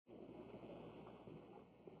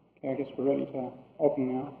Okay, I guess we're ready to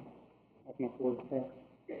open now. Open up the word of prayer.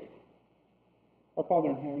 Our Father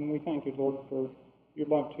in heaven, we thank you, Lord, for your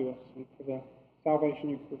love to us and for the salvation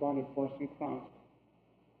you've provided for us in Christ,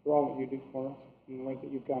 for all that you do for us and the way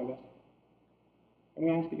that you guide us. And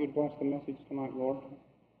we ask that you'd bless the message tonight, Lord,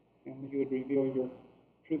 and that you would reveal your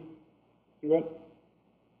truth through it.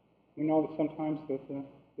 We know that sometimes that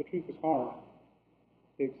the truth is hard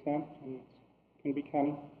to accept and it can be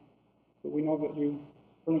cutting, but we know that you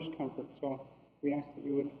furnish comfort, so we ask that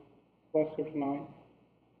you would bless her tonight.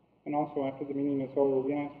 And also after the meeting is over,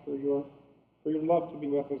 we ask for your love to be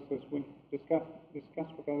with us as we discuss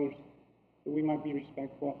with others, that we might be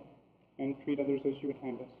respectful and treat others as you would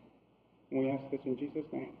have us. And we ask this in Jesus'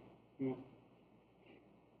 name. Amen.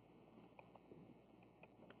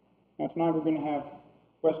 Now tonight we're going to have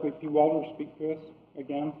Wesley P Walters speak to us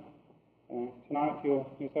again. Tonight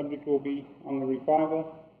his subject will be on the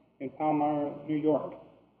revival in Palmyra, New York.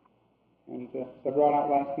 And as I brought out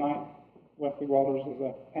last night, Wesley Walters is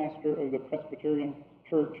a pastor of the Presbyterian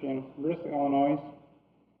Church in Marissa, Illinois,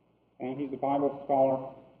 and he's a Bible scholar,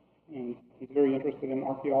 and he's very interested in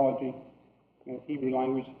archaeology, Hebrew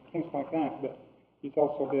language, things like that, but he's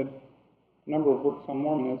also did a number of works on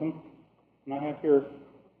Mormonism. And I have here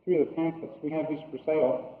three of the pamphlets. We have these for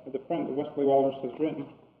sale at the print that Wesley Walters has written.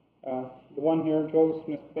 The one here, Joseph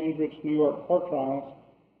Smith Bainbridge, New York Court Trials,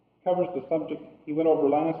 covers the subject he went over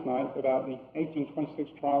last night about the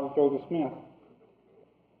 1826 trial of Joseph Smith.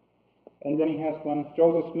 And then he has one,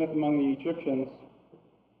 Joseph Smith Among the Egyptians,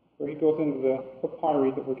 where he goes into the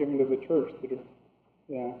papyri that were given to the church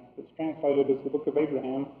that's translated as the Book of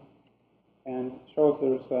Abraham, and shows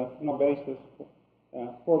there's no basis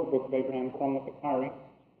for the Book of Abraham from the papyri.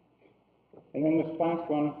 And then this last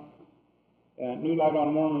one, New Light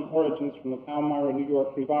on Mormon Origins from the Palmyra, New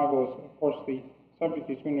York Revival, is, of course, the subject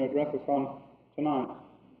he's going to address us on tonight.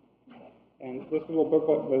 And this little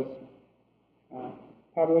booklet was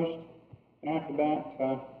published, and after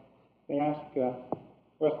that they asked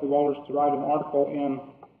Wesley Walters to write an article in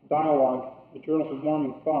Dialogue, the Journal of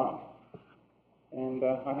Mormon Thought. And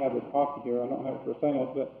I have a copy here. I don't have it for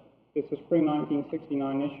sale, but it's a spring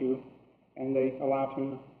 1969 issue, and they allowed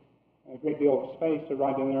him a great deal of space to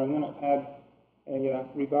write in there, and then it had a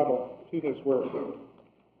rebuttal to his work.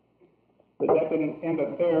 But that didn't end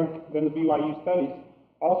up there. Then the BYU Studies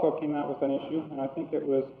also came out with an issue, and I think it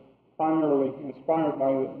was primarily inspired by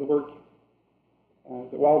the work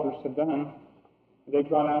that Walters had done. They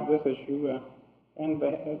brought out this issue, and they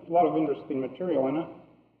had a lot of interesting material in it.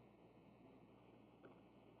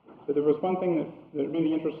 But there was one thing that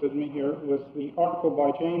really interested me here, was the article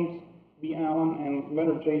by James B. Allen and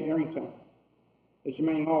Leonard J. Arrington. As you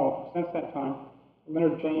may know, since that time,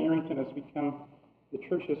 Leonard J. Arrington has become the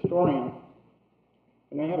church historian.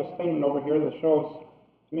 And they have a statement over here that shows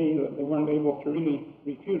to me that they weren't able to really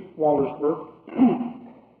refute Walters' work.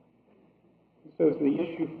 It says the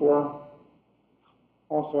issue for,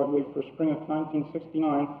 also I believe for spring of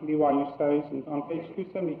 1969, BYU Studies, and on page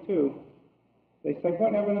 272, they say,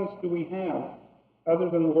 what evidence do we have, other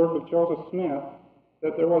than the work of Joseph Smith,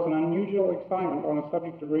 that there was an unusual excitement on the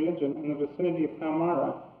subject of religion in the vicinity of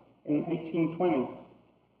Palmyra in 1820?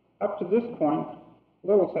 Up to this point,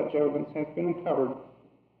 little such evidence has been uncovered,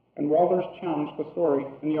 and Walters challenged the story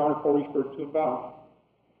in the article referred to above.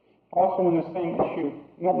 Also in the same issue,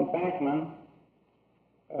 Milton Bachman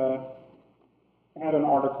had an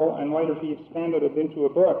article, and later he expanded it into a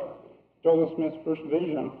book, Joseph Smith's First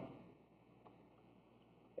Vision.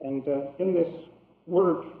 And in this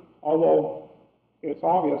work, although it's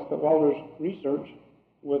obvious that Walters' research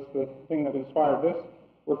was the thing that inspired this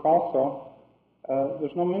work also,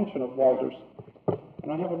 there's no mention of Walters.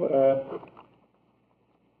 And I have a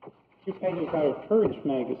few pages out of Courage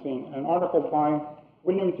magazine, an article by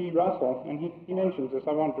William D. Russell, and he mentions this.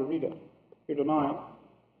 I wanted to read it here tonight.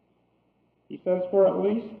 He says, for at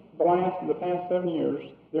least the past 7 years,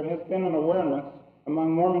 there has been an awareness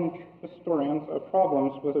among Mormon historians of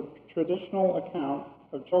problems with a traditional account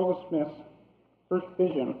of Joseph Smith's first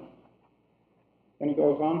vision. Then he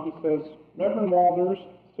goes on, he says, Reverend Walters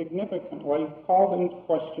significantly called into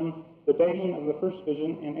question the dating of the first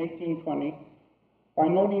vision in 1820 by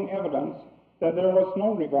noting evidence that there was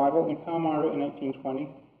no revival in Palmyra in 1820,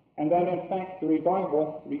 and that in fact the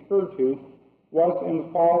revival referred to was in the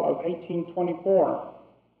fall of 1824.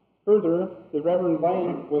 Further, the Reverend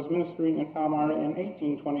Lane was ministering in Palmyra in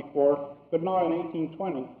 1824, but not in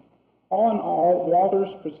 1820. All in all,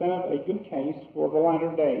 Walters presented a good case for the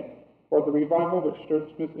latter day, for the revival which stirred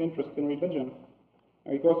Smith's interest in religion.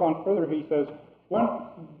 Now he goes on further, he says,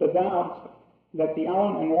 the doubts that the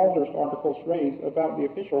Allen and Walters articles raise about the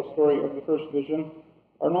official story of the first vision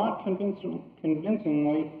are not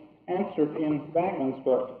convincingly answered in Bagman's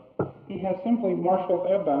book. He has simply marshaled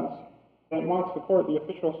evidence that might support the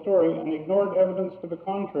official story and ignored evidence to the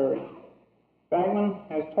contrary. Bagman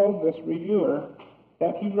has told this reviewer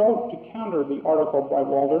that he wrote to counter the article by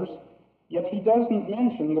Walters, yet he doesn't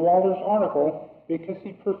mention the Walters article because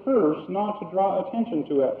he prefers not to draw attention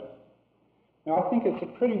to it. Now, I think it's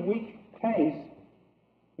a pretty weak case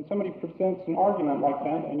when somebody presents an argument like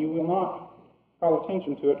that and you will not call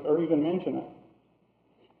attention to it or even mention it.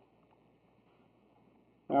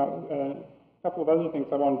 Now, a couple of other things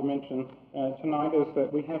I wanted to mention tonight is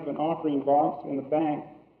that we have an offering box in the back.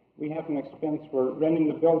 We have an expense for renting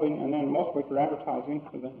the building and then mostly for advertising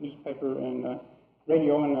for the newspaper and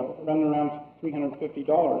radio, and run around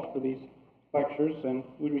 $350 for these lectures, and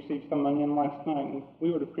we received some money in last night, and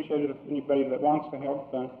we would appreciate it if anybody that wants to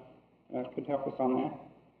help could help us on that.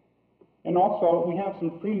 And also, we have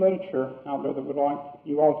some free literature out there that would like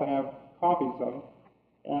you all to have copies of.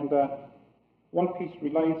 And one piece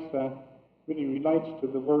really relates to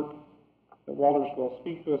the work that Walters will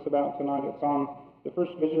speak to us about tonight. It's on the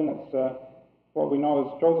first vision. It's what we know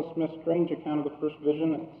as Joseph Smith's strange account of the first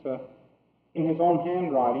vision. It's in his own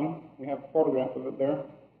handwriting. We have a photograph of it there.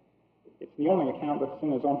 It's the only account that's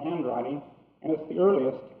in his own handwriting, and it's the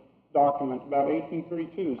earliest document, about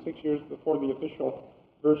 1832, 6 years before the official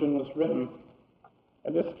version was written.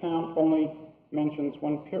 And this account only mentions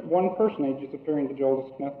one personage is appearing to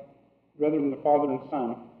Joseph Smith, rather than the father and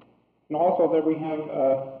son. And also there we have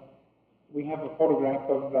a photograph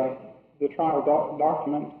of the trial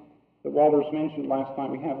document that Walters mentioned last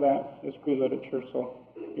night. We have that as free literature, so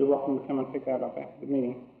you're welcome to come and pick that up after the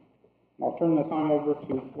meeting. I'll turn the time over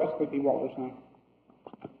to Wesley P Walters now.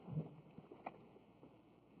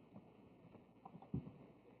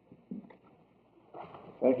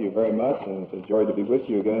 Thank you very much, and it's a joy to be with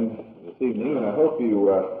you again this evening. And I hope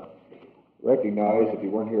you recognize, if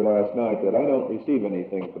you weren't here last night, that I don't receive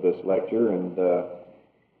anything for this lecture. And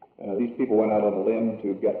these people went out on a limb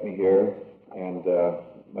to get me here, and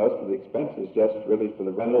most of the expenses just really for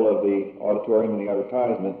the rental of the auditorium and the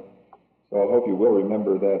advertisement. So I hope you will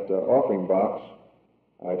remember that offering box.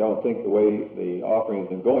 I don't think the way the offering has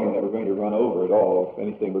been going that we're going to run over at all. If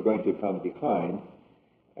anything, we're going to come behind.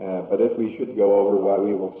 But if we should go over, why,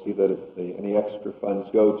 we will see that any extra funds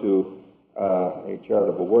go to a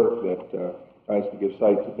charitable work that tries to give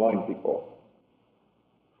sight to blind people.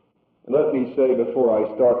 And let me say before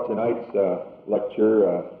I start tonight's lecture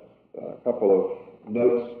a couple of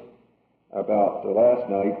notes about last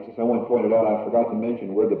night. Someone pointed out I forgot to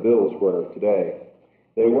mention where the bills were today.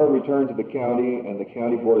 They were returned to the county, and the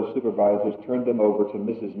County Board of Supervisors turned them over to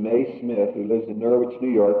Mrs. May Smith, who lives in Norwich,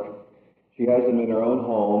 New York. She has them in her own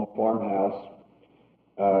home, farmhouse.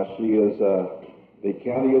 She is the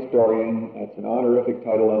county historian. That's an honorific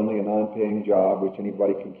title only, a non-paying job, which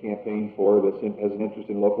anybody can campaign for that has an interest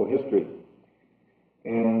in local history.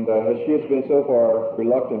 And she has been so far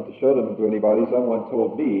reluctant to show them to anybody, someone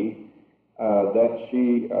told me that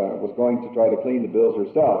she was going to try to clean the bills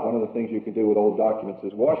herself. One of the things you can do with old documents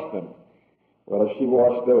is wash them. Well, if she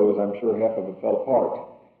washed those, I'm sure half of them fell apart.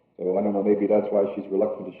 So I don't know, maybe that's why she's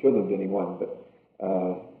reluctant to show them to anyone, but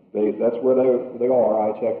that's where they are.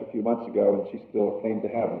 I checked a few months ago, and she still claimed to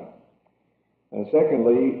have them. And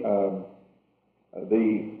secondly,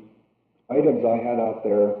 the items I had out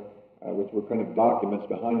there, which were kind of documents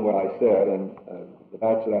behind what I said, and the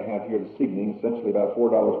batch that I have here this evening, essentially about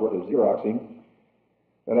 $4 worth of Xeroxing,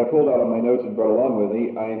 that I pulled out of my notes and brought along with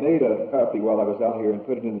me. I made a copy while I was out here and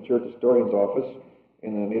put it in the church historian's office,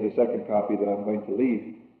 and I made a second copy that I'm going to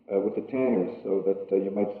leave with the Tanners, so that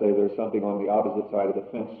you might say there's something on the opposite side of the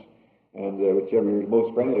fence, and whichever you're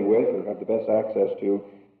most friendly with or have the best access to,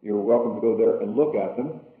 you're welcome to go there and look at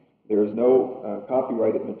them. There's no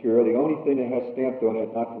copyrighted material. The only thing that has stamped on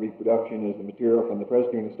it, not for reproduction, is the material from the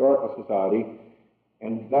Presbyterian Historical Society,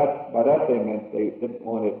 and by that they meant they didn't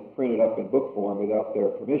want it printed up in book form without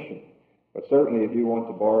their permission. But certainly if you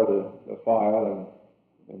want to borrow the file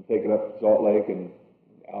and take it up to Salt Lake and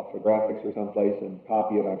out for graphics or someplace and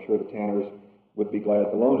copy it, I'm sure the Tanners would be glad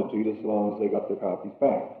to loan it to you, just as long as they got their copies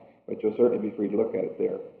back. But you'll certainly be free to look at it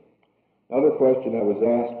there. Another question I was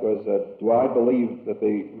asked was, do I believe that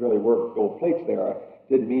they really were gold plates there? I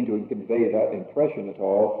didn't mean to convey that impression at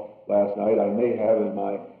all last night. I may have in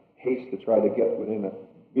my haste to try to get within a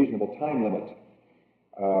reasonable time limit.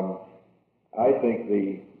 I think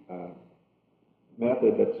the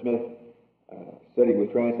method that Smith said he was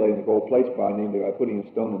translating the gold plates by, namely by putting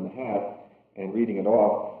a stone in the hat and reading it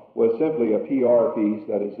off, was simply a PR piece,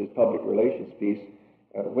 that is his public relations piece,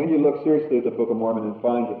 When you look seriously at the Book of Mormon and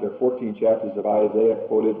find that there are 14 chapters of Isaiah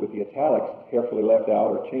quoted with the italics carefully left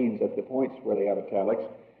out or changed at the points where they have italics,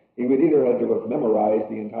 he would either have to have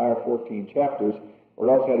memorized the entire 14 chapters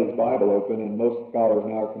or else had his Bible open, and most scholars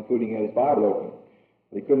now are concluding he had his Bible open.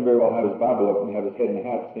 But he couldn't very well have his Bible open and have his head in the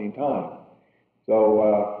hat at the same time. So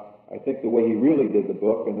I think the way he really did the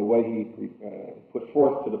book and the way he put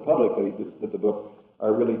forth to the public that he did the book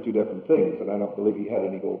are really two different things, and I don't believe he had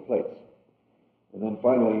any gold plates. And then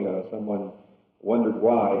finally, someone wondered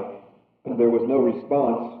why there was no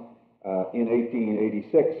response in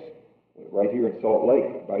 1886 right here in Salt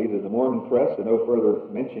Lake by either the Mormon press or no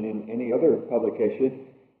further mention in any other publication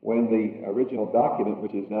when the original document,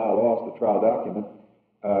 which is now lost, the trial document,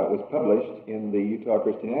 was published in the Utah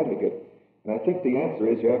Christian Advocate. And I think the answer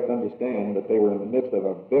is you have to understand that they were in the midst of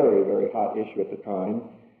a very, very hot issue at the time.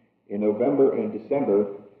 In November and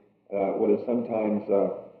December, what is sometimes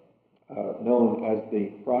known as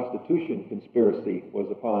the prostitution conspiracy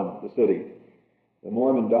was upon the city. The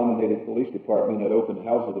Mormon-dominated police department had opened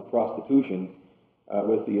houses of prostitution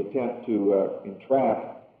with the attempt to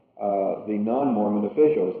entrap the non-Mormon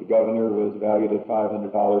officials. The governor was valued at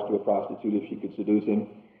 $500 to a prostitute if she could seduce him.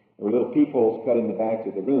 There were little peepholes cut in the backs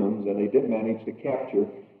of the rooms, and they did manage to capture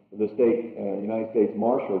the United States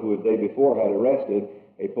Marshal, who a day before had arrested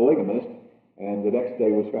a polygamist, and the next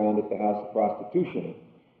day was found at the house of prostitution.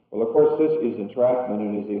 Well, of course, this is entrapment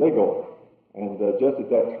and is illegal. And just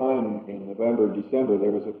at that time in November and December,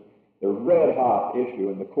 there was a red-hot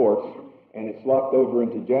issue in the courts, and it slopped over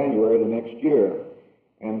into January the next year.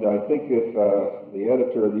 And I think if the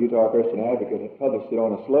editor of the Utah Christian Advocate had published it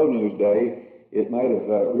on a slow news day, it might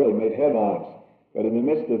have really made headlines. But in the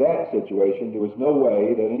midst of that situation, there was no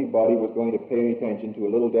way that anybody was going to pay any attention to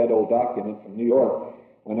a little dead old document from New York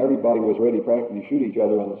when everybody was ready practically to shoot each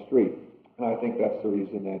other on the street. And I think that's the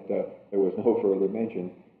reason that there was no further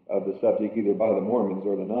mention of the subject either by the Mormons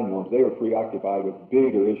or the non-Mormons. They were preoccupied with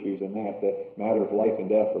bigger issues than that, the matter of life and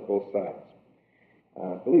death for both sides.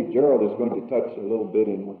 I believe Gerald is going to touch a little bit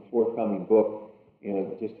in his forthcoming book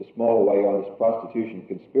in just a small way on this prostitution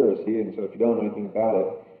conspiracy, and so if you don't know anything about it,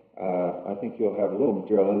 I think you'll have a little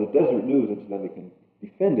material. And the Desert News, incidentally,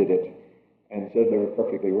 defended it and said they were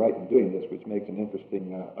perfectly right in doing this, which makes an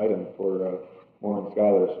interesting item for Mormon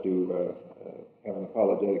scholars to have an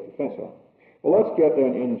apologetic defense on. Well, let's get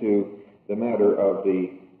then into the matter of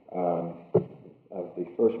the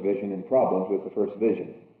first vision and problems with the first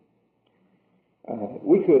vision.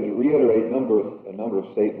 We could reiterate a number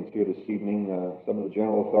of statements here this evening. Some of the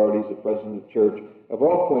general authorities, the president of the church, have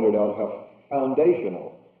all pointed out how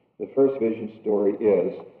foundational the first vision story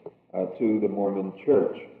is to the Mormon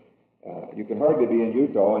church. You can hardly be in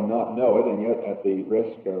Utah and not know it, and yet at the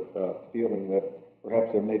risk of feeling that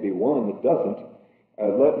perhaps there may be one that doesn't,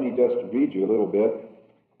 let me just read you a little bit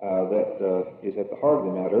that is at the heart of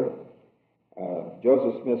the matter.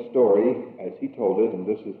 Joseph Smith's story, as he told it, and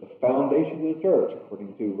this is the foundation of the church,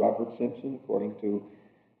 according to Robert Simpson, according to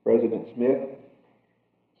President Smith.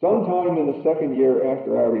 Sometime in the second year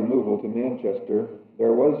after our removal to Manchester,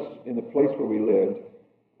 there was, in the place where we lived,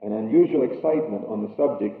 an unusual excitement on the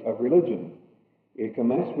subject of religion. It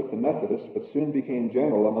commenced with the Methodists, but soon became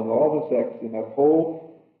general among all the sects in that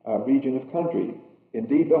whole region of country.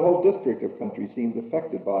 Indeed, the whole district of country seemed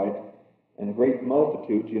affected by it, and great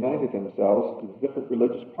multitudes united themselves to the different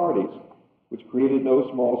religious parties, which created no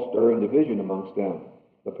small stir and division amongst them,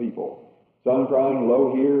 the people. Some crying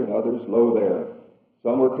low here and others low there.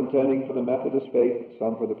 Some were contending for the Methodist faith,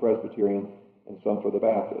 some for the Presbyterian, and some for the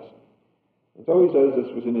Baptist. And so he says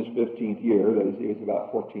this was in his 15th year, that is, he was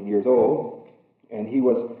about 14 years old, and he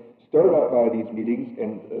was stirred up by these meetings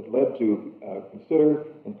and led to consider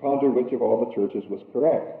and ponder which of all the churches was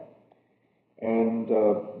correct. And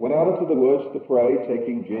went out into the woods to pray,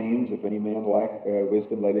 taking James, if any man lack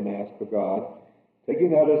wisdom, let him ask of God.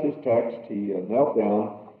 Taking that as his text, he knelt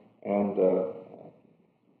down, and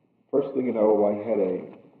first thing you know, I had a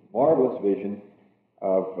marvelous vision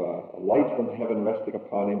of a light from heaven resting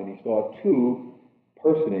upon him, and he saw two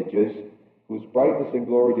personages whose brightness and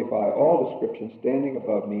glory defy all description, standing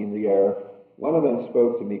above me in the air. One of them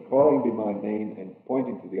spoke to me, calling me by name, and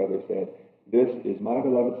pointing to the other said, "This is my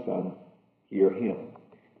beloved Son, hear him."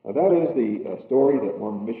 Now that is the story that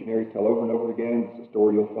Mormon missionaries tell over and over again. It's a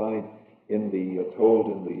story you'll find told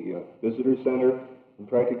in the visitor center, and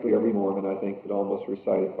practically every Mormon, I think, could almost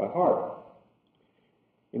recite it by heart.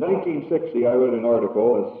 In 1960, I wrote an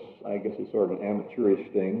article, as I guess it's sort of an amateurish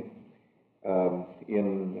thing,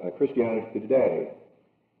 in Christianity Today.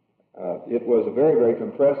 It was a very, very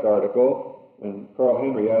compressed article. When Carl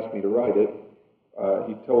Henry asked me to write it,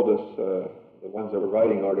 he told us the ones that were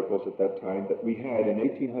writing articles at that time, that we had in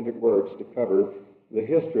 1,800 words to cover the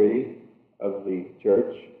history of the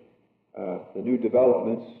church, the new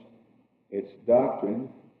developments, its doctrine,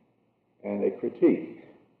 and a critique.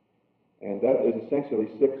 And that is essentially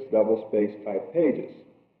 6 double-spaced type pages.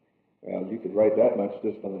 Well, you could write that much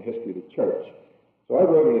just on the history of the church. So I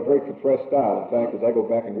wrote it in a very compressed style. In fact, as I go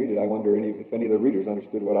back and read it, I wonder if any of the readers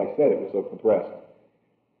understood what I said. It was so compressed.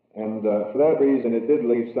 And for that reason, it did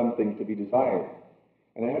leave something to be desired.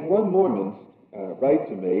 And I had one Mormon write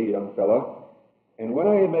to me, a young fellow, and when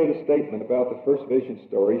I had made a statement about the first vision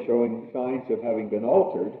story showing signs of having been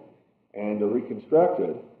altered and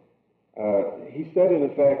reconstructed, he said, in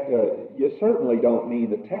effect, you certainly don't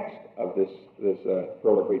mean the text of this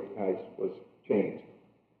Pearl of Great Price was changed.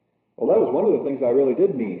 Well, that was one of the things I really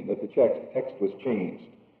did mean, that the text was changed.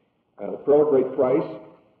 The Pearl of Great Price,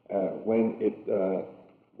 when it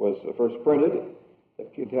was first printed,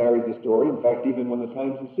 it carried the story. In fact, even when the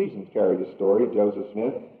Times and Seasons carried the story of Joseph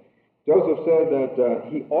Smith, Joseph said that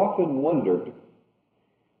he often wondered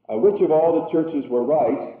which of all the churches were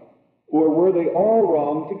right, or were they all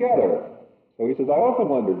wrong together? So he says, I often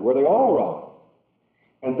wondered, were they all wrong?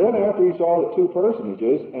 And then after he saw the 2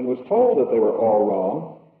 personages and was told that they were all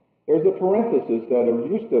wrong, there's a parenthesis that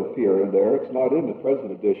used to appear in there. It's not in the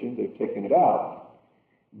present edition. They've taken it out.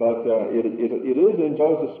 But it is in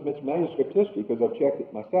Joseph Smith's manuscript history, because I've checked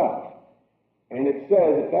it myself. And it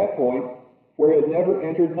says at that point, where it never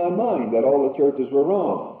entered my mind that all the churches were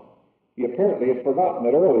wrong. He apparently had forgotten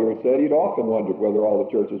that earlier. He said he'd often wondered whether all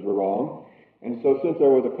the churches were wrong. And so since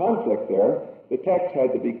there was a conflict there, the text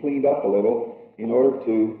had to be cleaned up a little in order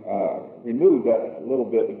to remove that little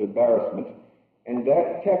bit of embarrassment. And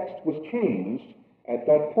that text was changed at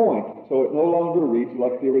that point, so it no longer reads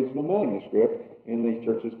like the original manuscript in the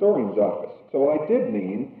church historian's office. So I did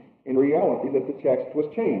mean, in reality, that the text was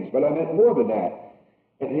changed, but I meant more than that.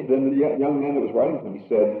 And then the young man that was writing to him, he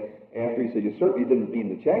said, after he said, you certainly didn't mean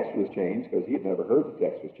the text was changed, because he had never heard the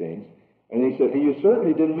text was changed. And he said, you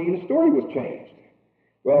certainly didn't mean the story was changed.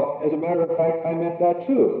 Well, as a matter of fact, I meant that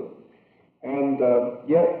too. And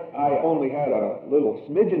yet I only had a little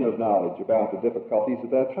smidgen of knowledge about the difficulties at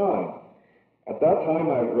that time. At that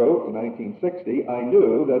time, I wrote, in 1960, I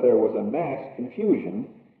knew that there was a mass confusion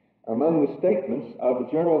among the statements of the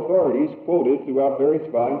general authorities quoted throughout various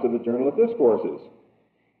volumes of the Journal of Discourses.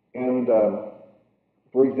 And,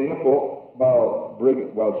 for example,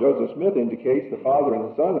 while Joseph Smith indicates the Father and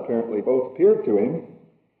the Son apparently both appeared to him,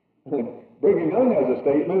 Brigham Young has a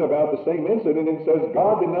statement about the same incident and says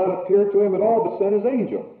God did not appear to him at all but sent his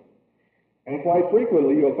angel. And quite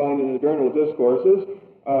frequently you'll find in the Journal of Discourses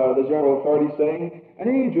the general authority saying an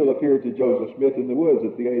angel appeared to Joseph Smith in the woods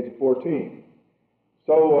at the age of 14.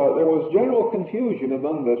 So there was general confusion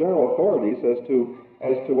among the general authorities as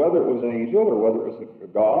to whether it was an angel or whether it was a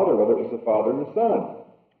God or whether it was the Father and the Son.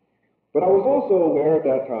 But I was also aware at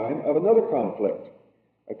that time of another conflict.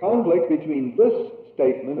 A conflict between this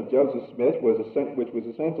statement of Joseph Smith, which was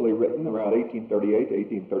essentially written around 1838 to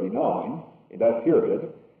 1839, in that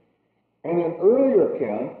period, and an earlier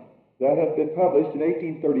account that had been published in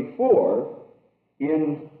 1834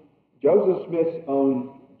 in Joseph Smith's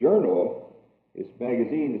own journal, his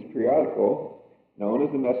magazine, his periodical, known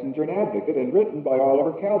as the Messenger and Advocate, and written by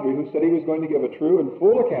Oliver Cowdery, who said he was going to give a true and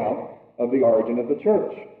full account of the origin of the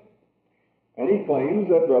church. And he claims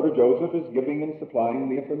that Brother Joseph is giving and supplying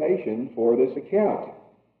the information for this account.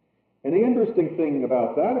 And the interesting thing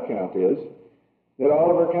about that account is that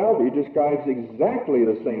Oliver Cowdery describes exactly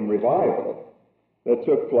the same revival that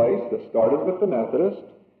took place, that started with the Methodists,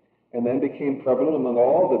 and then became prevalent among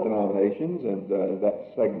all the denominations and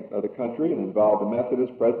that segment of the country, and involved the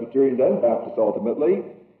Methodist, Presbyterian, and Baptist ultimately.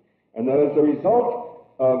 And that as a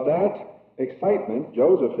result of that excitement,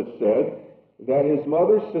 Joseph had said that his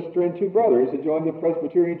mother, sister, and 2 brothers had joined the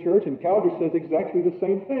Presbyterian Church, and Cowdery says exactly the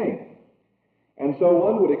same thing. And so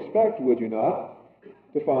one would expect, would you not,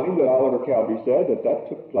 to find that Oliver Cowdery said that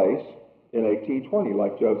took place in 1820,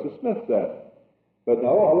 like Joseph Smith said. But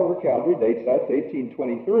no, Oliver Cowdery dates that to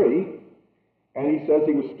 1823, and he says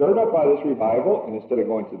he was stirred up by this revival, and instead of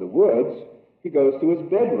going to the woods, he goes to his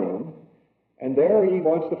bedroom, and there he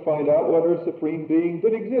wants to find out whether a supreme being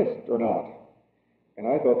did exist or not. And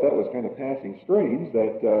I thought that was kind of passing strange,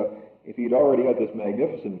 that if he'd already had this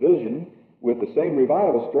magnificent vision with the same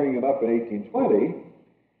revival stirring him up in 1820,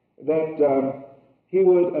 that he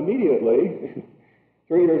would immediately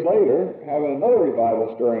 3 years later, have another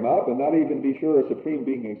revival stir him up and not even be sure a supreme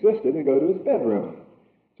being existed and go to his bedroom.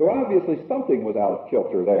 So obviously something was out of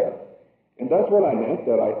kilter there. And that's what I meant,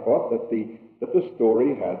 that I thought that the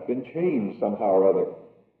story had been changed somehow or other.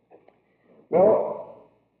 Well,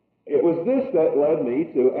 it was this that led me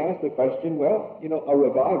to ask the question, well, you know, a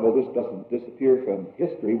revival just doesn't disappear from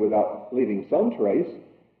history without leaving some trace.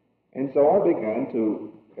 And so I began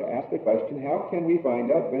to ask the question, how can we find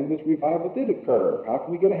out when this revival did occur? How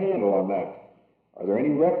can we get a handle on that? Are there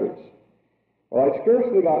any records? Well, I'd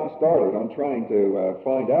scarcely gotten started on trying to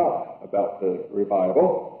find out about the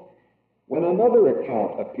revival when another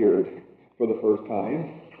account appeared for the first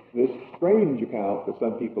time, this strange account that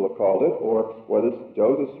some people have called it, or what is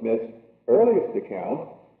Joseph Smith's earliest account,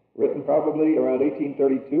 written probably around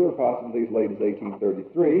 1832 or possibly as late as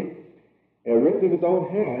 1833, written in his own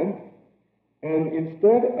hand. And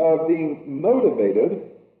instead of being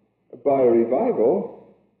motivated by a revival,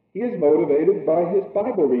 he is motivated by his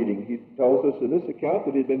Bible reading. He tells us in this account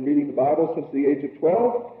that he'd been reading the Bible since the age of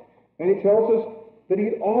 12, and he tells us that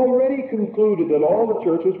he'd already concluded that all the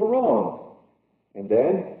churches were wrong. And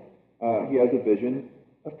then he has a vision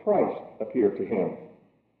of Christ appear to him.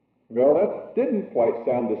 Well, that didn't quite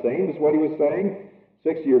sound the same as what he was saying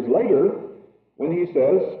 6 years later when he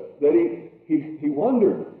says that he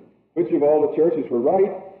wondered which of all the churches were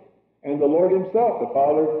right, and the Lord himself, the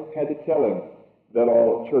Father, had to tell him that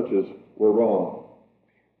all churches were wrong.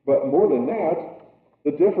 But more than that,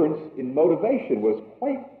 the difference in motivation was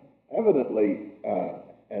quite evidently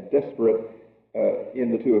disparate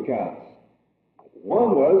in the two accounts.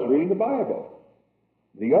 One was reading the Bible.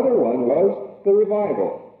 The other one was the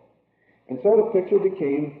revival. And so the picture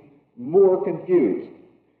became more confused.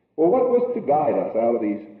 Well, what was to guide us out of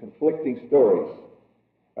these conflicting stories?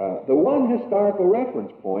 The one historical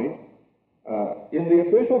reference point in the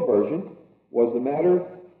official version was the matter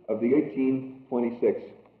of the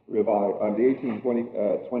 1826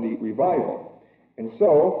 1820 revival. And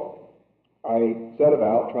so I set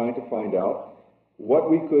about trying to find out what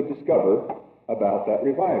we could discover about that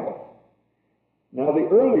revival. Now, the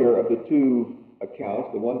earlier of the two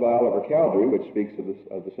accounts, the one by Oliver Cowdery, which speaks of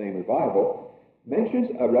the same revival, mentions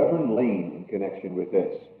a Reverend Lane in connection with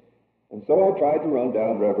this. And so I tried to run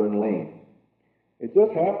down Reverend Lane. It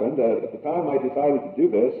just happened that at the time I decided to do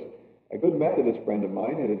this, a good Methodist friend of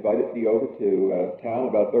mine had invited me over to town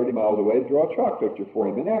about 30 miles away to draw a chalk picture for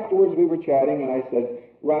him. And afterwards we were chatting, and I said,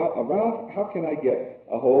 Ralph, how can I get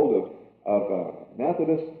a hold of a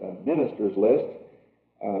Methodist ministers list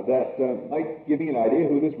that might give me an idea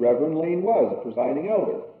who this Reverend Lane was, a presiding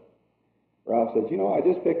elder? Ralph says, you know, I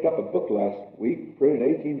just picked up a book last week, printed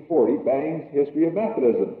in 1840, Bang's History of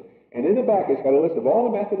Methodism. And in the back, it's got a list of all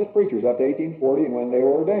the Methodist preachers up to 1840 and when they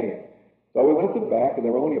were ordained. So we went to the back, and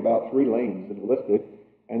there were only about 3 lanes that were listed.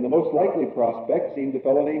 And the most likely prospect seemed a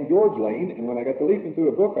fellow named George Lane. And when I got to leafing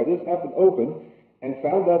through a book, I just happened to open and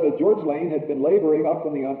found out that George Lane had been laboring up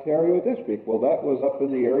in the Ontario district. Well, that was up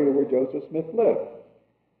in the area where Joseph Smith lived.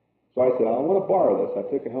 So I said, I want to borrow this. I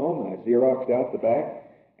took it home, and I Xeroxed out the back,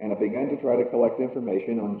 and I began to try to collect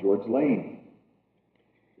information on George Lane.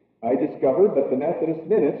 I discovered that the Methodist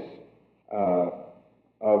minutes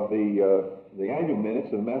of the annual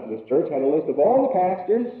minutes of the Methodist Church had a list of all the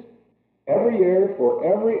pastors every year for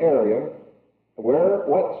every area,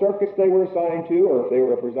 what circuits they were assigned to, or if they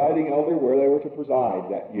were a presiding elder, where they were to preside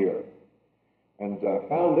that year. And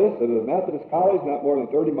found this at a Methodist college not more than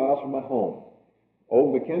 30 miles from my home.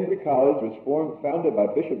 Old McKendree College was founded by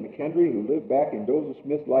Bishop McKendree, who lived back in Joseph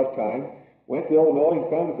Smith's lifetime, went to Illinois and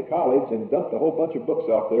founded the college and dumped a whole bunch of books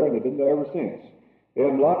out there, and they've been there ever since. They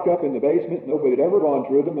had them locked up in the basement. Nobody had ever gone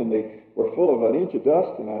through them, and they were full of an inch of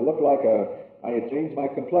dust, and I looked like I had changed my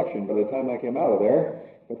complexion by the time I came out of there.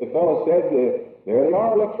 But the fellow said, there they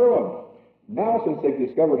are, look through them. Now, since they've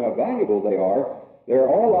discovered how valuable they are, they're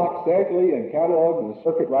all locked sagely and cataloged in the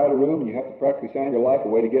circuit rider room, and you have to practically sign your life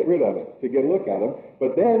away to get rid of it, to get a look at them.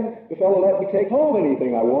 But then the fellow let me take home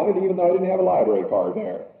anything I wanted, even though I didn't have a library card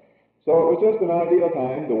there. So it was just an ideal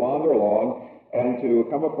time to wander along and to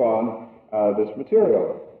come upon this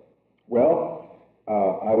material. Well,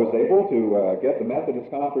 I was able to get the Methodist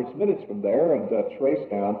Conference minutes from there and trace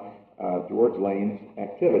down George Lane's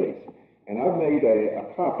activities. And I've made a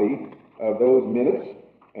copy of those minutes,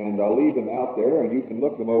 and I'll leave them out there, and you can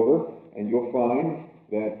look them over, and you'll find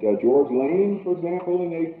that George Lane, for example,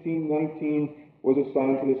 in 1819 was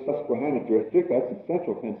assigned to the Susquehanna district. That's in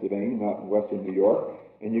central Pennsylvania, not in western New York.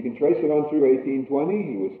 And you can trace it on through 1820.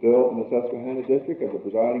 He was still in the Susquehanna district as a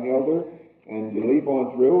presiding elder, and you leap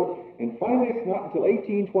on through. And finally, it's not until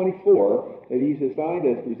 1824 that he's assigned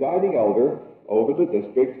as presiding elder over the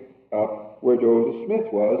district up where Joseph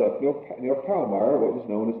Smith was, up near Palmyra, what was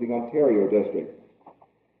known as the Ontario district.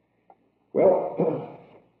 Well,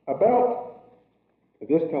 about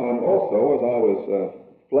this time also, as I was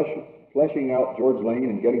fleshing out George Lane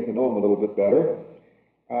and getting to know him a little bit better,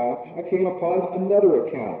 I came upon another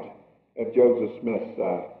account of Joseph Smith's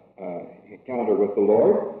encounter with the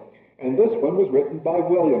Lord. And this one was written by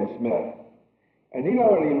William Smith. And he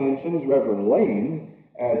not only mentions Reverend Lane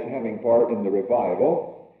as having part in the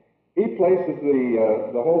revival, he places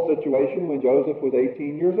the whole situation when Joseph was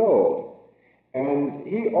 18 years old. And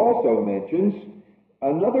he also mentions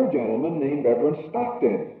another gentleman named Reverend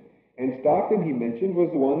Stockton. And Stockton, he mentioned, was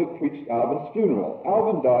the one that preached Alvin's funeral.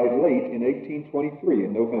 Alvin died late in 1823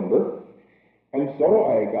 in November. And so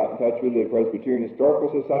I got in touch with the Presbyterian Historical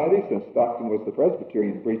Society, since Stockton was the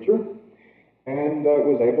Presbyterian preacher, and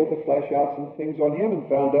was able to flesh out some things on him, and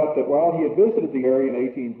found out that while he had visited the area in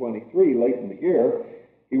 1823, late in the year,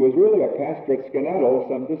 he was really a pastor at Skenatle,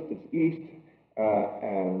 some distance east,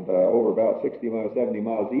 and over about 60 miles, 70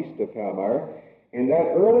 miles east of Palmyra. And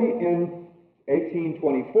that early in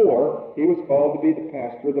 1824, he was called to be the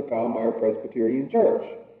pastor of the Palmyra Presbyterian Church.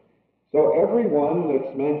 So everyone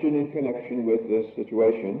that's mentioned in connection with this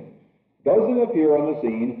situation doesn't appear on the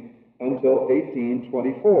scene until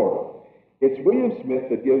 1824. It's William Smith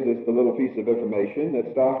that gives us the little piece of information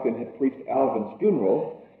that Stockton had preached Alvin's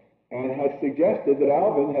funeral and had suggested that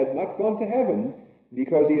Alvin had not gone to heaven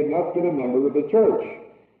because he had not been a member of the church.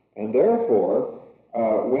 And therefore,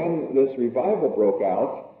 when this revival broke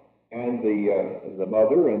out, and the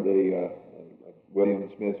mother and William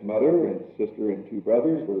Smith's mother and sister and two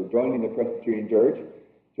brothers were joining the Presbyterian Church,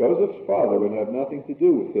 Joseph's father would have nothing to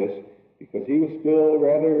do with this because he was still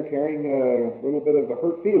rather carrying a little bit of a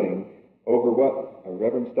hurt feeling over what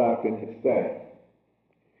Reverend Stockton had said.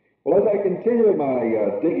 Well, as I continued my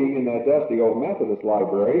digging in that dusty old Methodist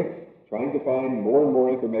library, trying to find more and more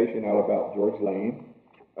information out about George Lane,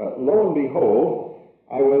 lo and behold,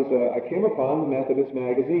 I came upon the Methodist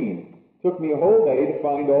magazine. Took me a whole day to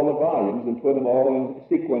find all the volumes and put them all in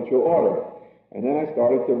sequential order. And then I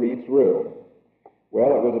started to read through.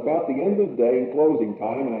 Well, it was about the end of the day and closing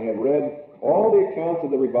time, and I had read all the accounts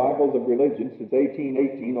of the revivals of religion since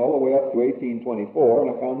 1818 all the way up to 1824, and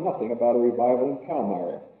I found nothing about a revival in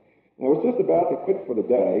Palmyra. And I was just about to quit for the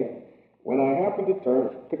day when I happened to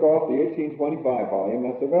pick off the 1825 volume.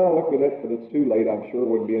 I said, well, I'll look at it, but it's too late. I'm sure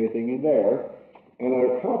there wouldn't be anything in there. And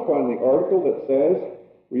I come upon the article that says,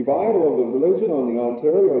 Revival of the Religion on the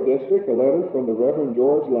Ontario District, a letter from the Reverend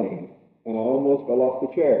George Lane. And I almost fell off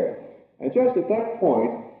the chair. And just at that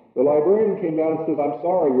point, the librarian came down and says, I'm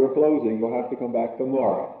sorry, we're closing. You'll have to come back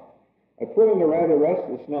tomorrow. I put in a rather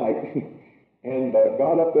restless night and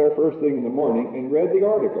got up there first thing in the morning and read the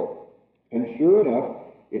article. And sure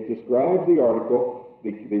enough, it describes the article,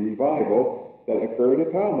 the revival that occurred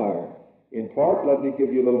at Palmyra. In part, let me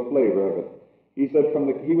give you a little flavor of it. He said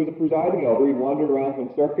he was a presiding elder. He wandered around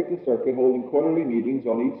from circuit to circuit, holding quarterly meetings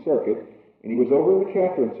on each circuit. And he was over in the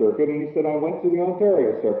Catherine circuit, and he said, I went to the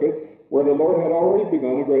Ontario circuit, where the Lord had already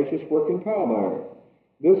begun a gracious work in Palmyra.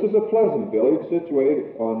 This is a pleasant village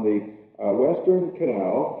situated on the western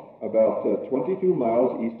canal, about 22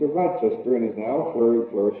 miles east of Rochester, and is now in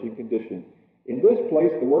flourishing condition. In this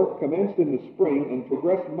place, the work commenced in the spring and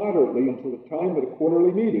progressed moderately until the time of the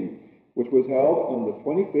quarterly meeting, which was held on the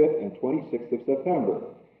 25th and 26th of September.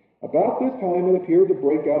 About this time it appeared to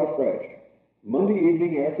break out afresh. Monday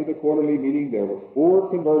evening after the quarterly meeting there were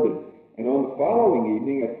 4 converted, and on the following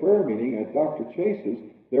evening at prayer meeting at Dr. Chase's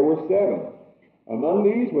there were 7. Among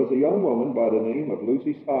these was a young woman by the name of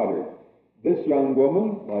Lucy Stoddard. This young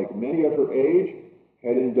woman, like many of her age,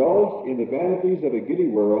 had indulged in the vanities of a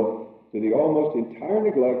giddy world to the almost entire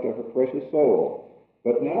neglect of her precious soul.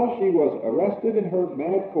 But now she was arrested in her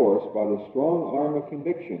mad course by the strong arm of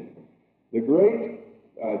conviction. The great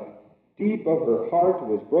deep of her heart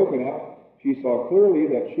was broken up. She saw clearly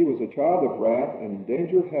that she was a child of wrath and in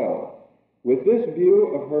danger of hell. With this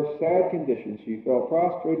view of her sad condition, she fell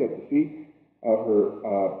prostrate at the feet of her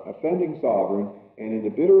offending sovereign, and in the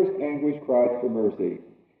bitterest anguish cried for mercy.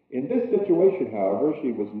 In this situation, however,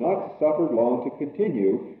 she was not suffered long to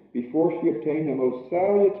continue before she obtained the most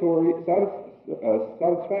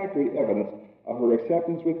satisfactory evidence of her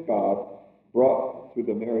acceptance with God brought through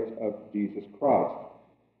the merits of Jesus Christ.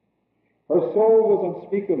 Her soul was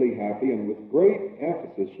unspeakably happy, and with great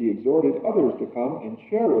emphasis she exhorted others to come and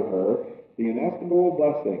share with her the inestimable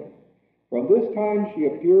blessing. From this time she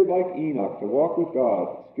appeared like Enoch to walk with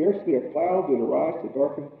God. Scarcely a cloud did arise to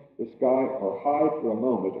darken the sky or hide for a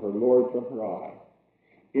moment her Lord from her eye.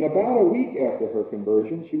 In about a week after her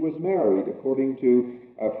conversion, she was married, according to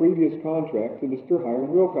a previous contract, to Mr.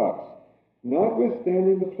 Hiram Wilcox.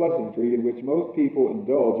 Notwithstanding the pleasantry in which most people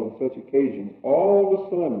indulge on such occasions, all was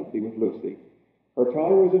solemnity with Lucy. Her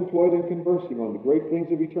time was employed in conversing on the great things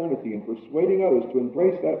of eternity and persuading others to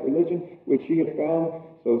embrace that religion which she had found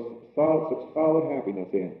such solid happiness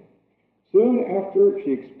in. Soon after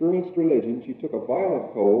she experienced religion, she took a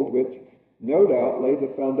violent cold, which no doubt laid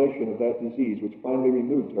the foundation of that disease, which finally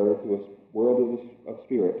removed her to a world of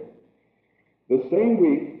spirit. The same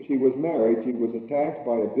week she was married, she was attacked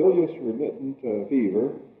by a bilious remittent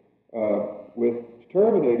fever, which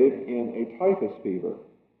terminated in a typhus fever.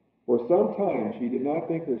 For some time she did not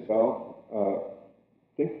think herself,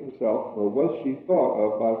 or was she thought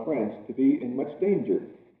of by friends to be in much danger.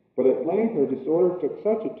 But at length her disorder took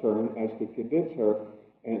such a turn as to convince her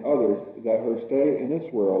and others that her stay in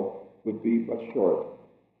this world would be but short.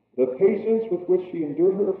 The patience with which she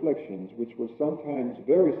endured her afflictions, which were sometimes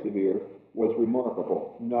very severe, was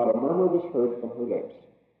remarkable. Not a murmur was heard from her lips.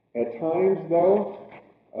 At times, though,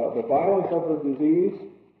 through the violence of her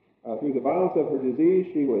disease,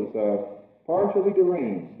 she was partially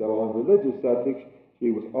deranged, though on religious subjects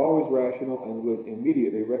she was always rational and would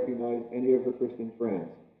immediately recognize any of her Christian friends.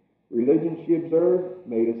 Religion, she observed,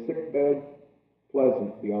 made a sick bed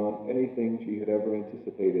pleasant beyond anything she had ever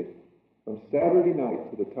anticipated. From Saturday night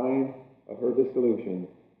to the time of her dissolution,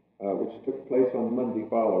 which took place on Monday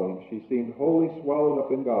following, she seemed wholly swallowed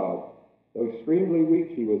up in God. Though extremely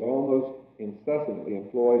weak, she was almost incessantly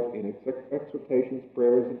employed in exhortations,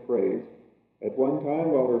 prayers, and praise. At one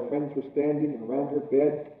time, while her friends were standing around her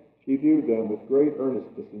bed, she viewed them with great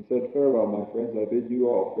earnestness and said, "Farewell, my friends, I bid you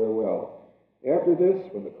all farewell." After this,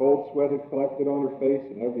 when the cold sweat had collected on her face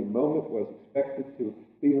and every moment was expected to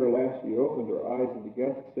be her last, she opened her eyes and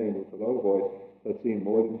began to sing with a low voice that seemed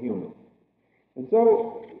more than human. And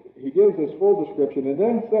so he gives this full description and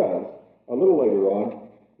then says, a little later on,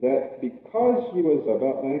 that because she was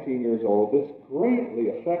about 19 years old, this greatly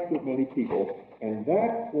affected many people, and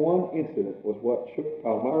that one incident was what shook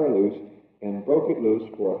Palmyra loose and broke it loose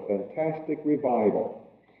for a fantastic revival.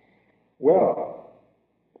 Well,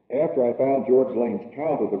 after I found George Lane's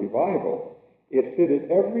account of the revival, it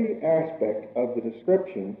fitted every aspect of the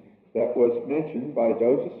description that was mentioned by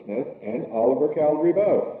Joseph Smith and Oliver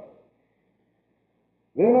Cowdery-Bowe.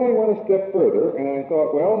 Then I went a step further, and I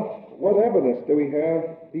thought, well, what evidence do we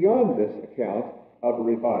have beyond this account of a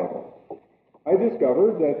revival? I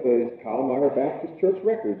discovered that the Palmyra Baptist Church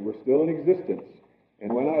records were still in existence.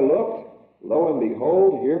 And when I looked, lo and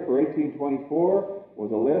behold, here for 1824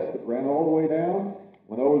 was a list that ran all the way down,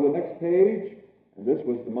 went over the next page, and this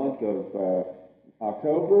was the month of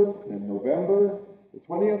October and November the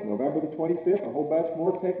 20th, November the 25th, a whole batch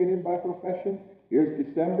more taken in by profession. Here's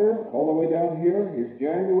December, all the way down here. Here's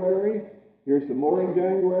January. Here's some more in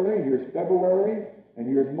January. Here's February. And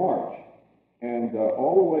here's March. And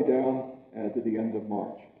all the way down to the end of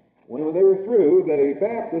March. When they were through, that a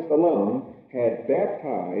Baptist alone had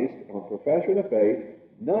baptized, on profession of faith,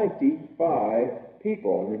 95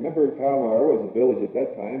 people. And remember, Palmyra was a village at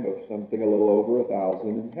that time of something a little over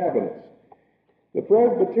 1,000 inhabitants. The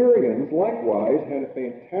Presbyterians, likewise, had a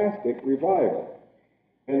fantastic revival.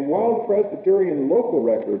 And while the Presbyterian local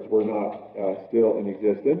records were not still in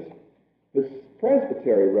existence, the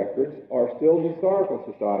Presbytery records are still in the Historical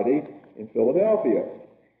Society in Philadelphia.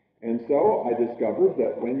 And so I discovered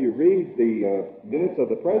that when you read the minutes of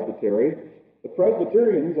the Presbyterians,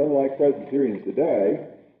 unlike Presbyterians today,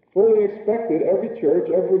 fully expected every church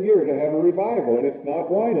every year to have a revival, and if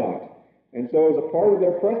not, why not? And so as a part of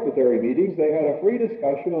their Presbytery meetings, they had a free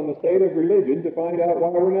discussion on the state of religion to find out why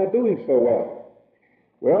we're not doing so well.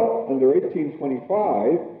 Well, under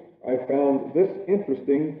 1825, I found this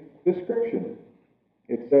interesting description.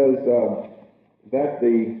 It says that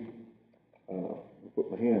I'll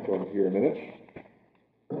put my hands on it here a minute.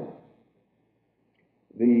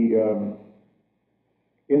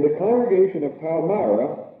 In the congregation of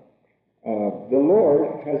Palmyra, the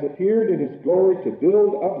Lord has appeared in his glory to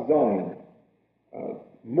build up Zion.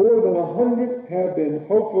 More than 100 have been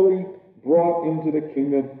hopefully brought into the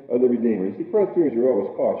kingdom of the Redeemer. You see, Presbyterians are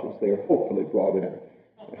always cautious. They are hopefully brought in.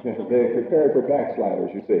 They're prepared for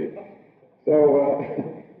backsliders, you see. So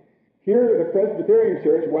here the Presbyterian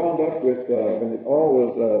Church wound up with, when it all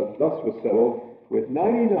was, dust was settled, with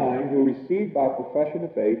 99 who received by profession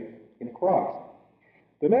of faith in Christ.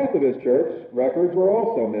 The Methodist Church records were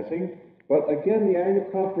also missing, but again the annual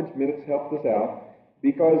conference minutes helped us out,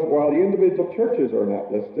 because while the individual churches are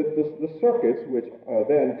not listed, the circuits, which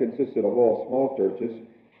then consisted of all small churches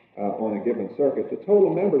on a given circuit, the total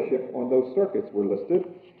membership on those circuits were listed.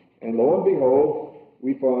 And lo and behold,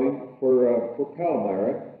 we find for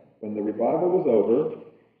Palmyra, when the revival was over,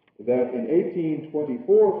 that in 1824,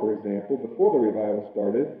 for example, before the revival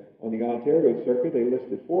started, on the Ontario circuit, they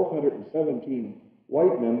listed 417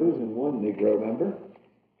 white members and one Negro member.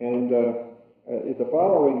 And the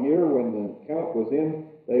following year, when the count was in,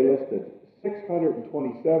 they listed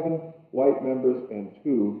 627 white members and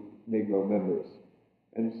 2 Negro members.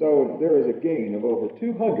 And so there is a gain of over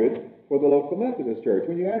 200 for the local Methodist Church.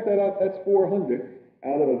 When you add that up, that's 400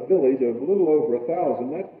 out of a village of a little over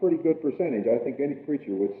 1,000. That's a pretty good percentage. I think any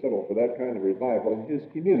preacher would settle for that kind of revival in his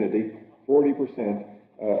community, 40%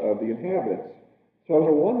 of the inhabitants. So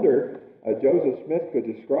no wonder Joseph Smith could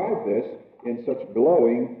describe this in such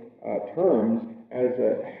glowing terms as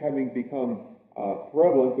having become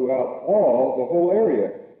prevalent throughout the whole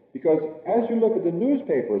area. Because as you look at the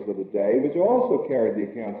newspapers of the day, which also carried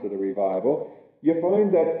the accounts of the revival, you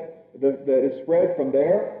find that it spread from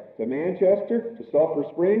there to Manchester, to Sulphur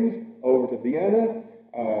Springs, over to Vienna,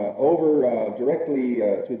 over directly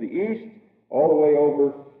to the east, all the way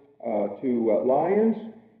over to Lyons,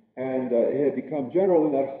 and it had become general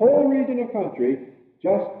in that whole region of country,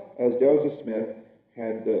 just as Joseph Smith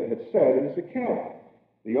had said in his account.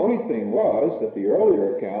 The only thing was that the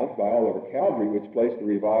earlier account by Oliver Cowdery, which placed the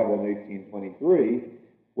revival in 1823,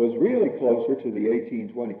 was really closer to the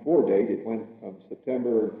 1824 date. It went from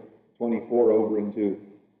September 24 over into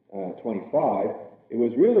 25. It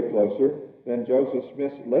was really closer than Joseph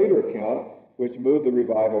Smith's later account, which moved the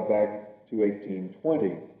revival back to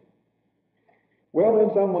 1820. Well,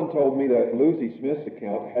 then someone told me that Lucy Smith's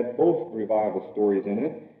account had both revival stories in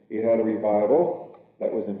it. It had a revival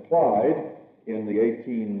that was implied in the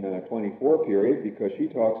 1824 period, because she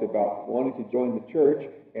talks about wanting to join the church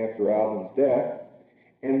after Alvin's death,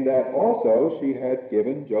 and that also she had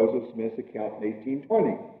given Joseph Smith's account in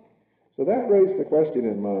 1820. So that raised the question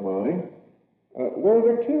in my mind, were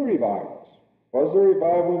there two revivals? Was there a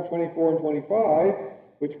revival in 24 and 25,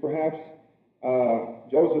 which perhaps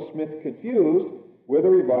Joseph Smith confused with a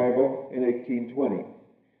revival in 1820?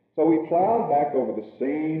 So we plowed back over the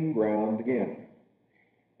same ground again.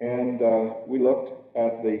 And we looked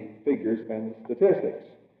at the figures and the statistics.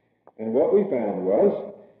 And what we found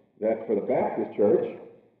was that for the Baptist Church,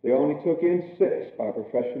 they only took in 6 by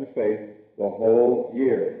profession of faith the whole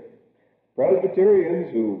year. Presbyterians,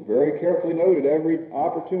 who very carefully noted every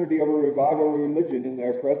opportunity of a revival of religion in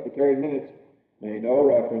their Presbyterian minutes, made no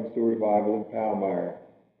reference to a revival in Palmyra.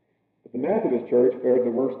 But the Methodist Church fared the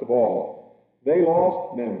worst of all. They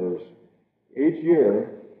lost members. Each year,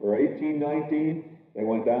 for 1819, they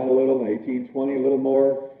went down a little. In 1820, a little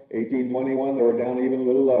more. 1821, they were down even a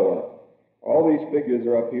little lower. All these figures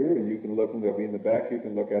are up here, and you can look them. They'll be in the back. You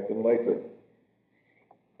can look at them later.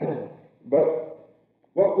 But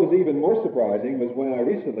what was even more surprising was when I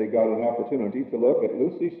recently got an opportunity to look at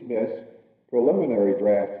Lucy Smith's preliminary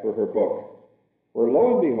draft for her book. For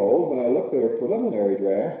lo and behold, when I looked at her preliminary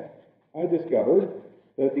draft, I discovered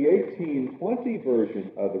that the 1820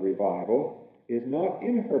 version of the revival is not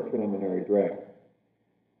in her preliminary draft.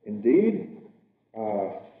 Indeed,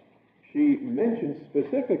 she mentions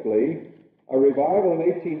specifically a revival in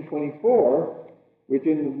 1824, which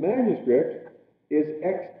in the manuscript is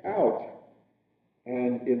X'd out,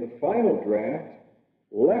 and in the final draft,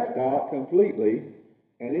 left out completely,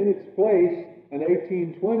 and in its place, an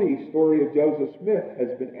 1820 story of Joseph Smith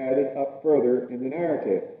has been added up further in the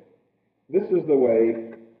narrative. This is the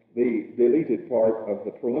way the deleted part of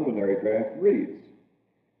the preliminary draft reads.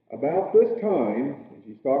 About this time,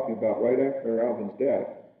 she's talking about right after Alvin's death,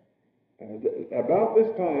 about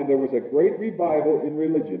this time there was a great revival in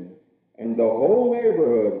religion, and the whole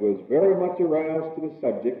neighborhood was very much aroused to the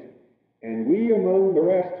subject, and we among the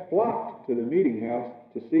rest flocked to the meeting house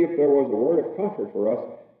to see if there was a word of comfort for us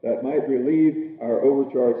that might relieve our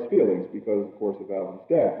overcharged feelings because, of course, of Alvin's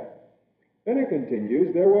death. Then it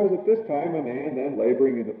continues, there was at this time a man then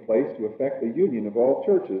laboring in the place to effect the union of all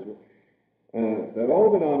churches, that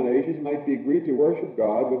all denominations might be agreed to worship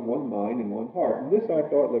God with one mind and one heart. And this I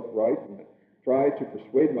thought looked right, and I tried to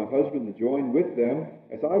persuade my husband to join with them,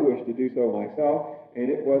 as I wished to do so myself,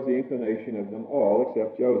 and it was the inclination of them all,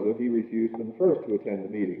 except Joseph. He refused from the first to attend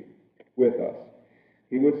the meeting with us.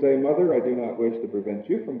 He would say, Mother, I do not wish to prevent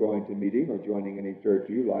you from going to meeting or joining any church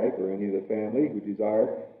you like, or any of the family who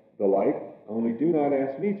desire the like, only do not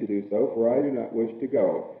ask me to do so, for I do not wish to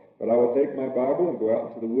go. But I will take my Bible and go out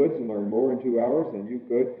into the woods and learn more in 2 hours than you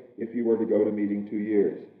could if you were to go to meeting 2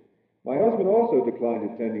 years. My husband also declined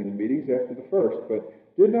attending the meetings after the first, but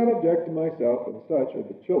did not object to myself and such of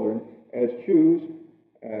the children as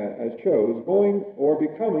chose going or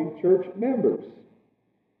becoming church members,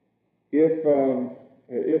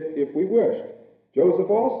 if we wished. Joseph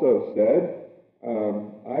also said,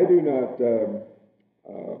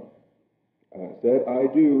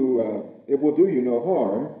 it will do you no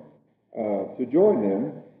harm to join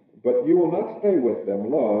them, but you will not stay with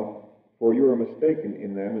them long, for you are mistaken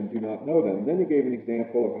in them and do not know them. And then he gave an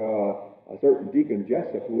example of how a certain Deacon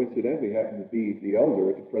Jessup, who incidentally happened to be the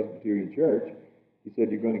elder at the Presbyterian Church, He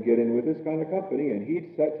said, "You're going to get in with this kind of company," and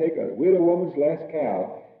he'd take a widow woman's last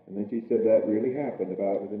cow. And then she said that really happened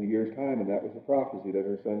about within a year's time, and that was a prophecy that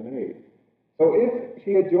her son made. So if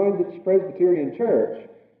she had joined the Presbyterian Church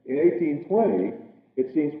in 1820,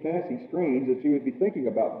 it seems passing strange that she would be thinking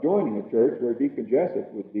about joining a church where Deacon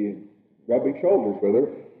Jessup would be rubbing shoulders with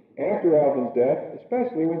her after Alvin's death,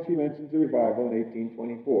 especially when she mentions the revival in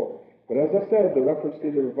 1824. But as I said, the reference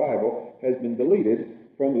to the revival has been deleted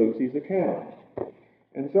from Lucy's account.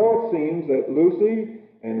 And so it seems that Lucy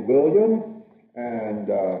and William and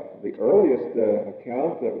the earliest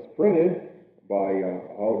account that was printed by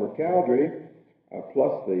Oliver Cowdery,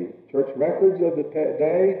 plus the church records of the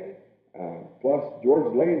day, plus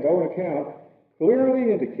George Lane's own account,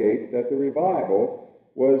 clearly indicate that the revival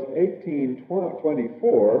was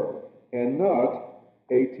 1824 and not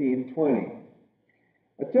 1820.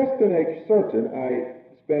 Just to make certain, I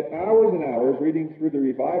spent hours and hours reading through the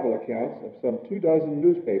revival accounts of some 24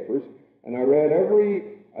 newspapers, and I read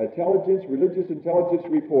every religious intelligence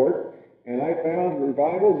report, and I found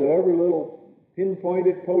revivals of every little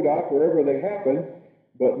pinpointed podok wherever they happened,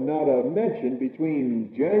 but not a mention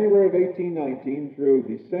between January of 1819 through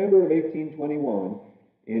December of 1821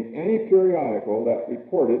 in any periodical that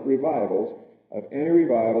reported revivals of any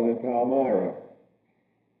revival in Palmyra.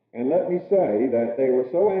 And let me say that they were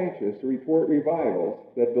so anxious to report revivals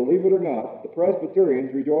that, believe it or not, the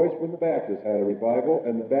Presbyterians rejoiced when the Baptists had a revival,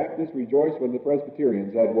 and the Baptists rejoiced when the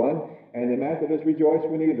Presbyterians had one, and the Methodists rejoiced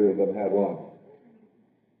when either of them had one.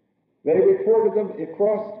 They reported them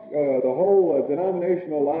across the whole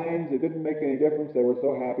denominational lines. It didn't make any difference. They were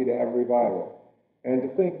so happy to have a revival. And to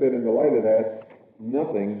think that in the light of that,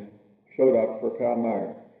 nothing showed up for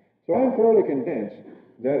Palmyra. So I'm fairly convinced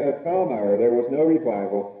that at Palmyra there was no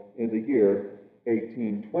revival in the year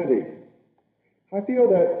 1820. I feel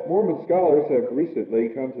that Mormon scholars have recently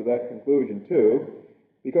come to that conclusion too,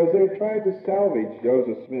 because they've tried to salvage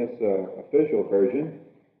Joseph Smith's official version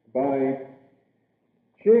by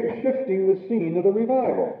shifting the scene of the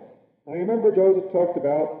revival. I remember Joseph talked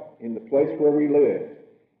about in the place where we lived,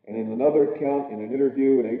 and in another account, in an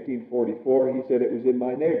interview in 1844, he said it was in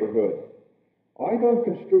my neighborhood. I don't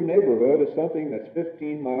construe neighborhood as something that's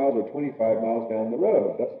 15 miles or 25 miles down the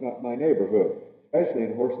road. That's not my neighborhood, especially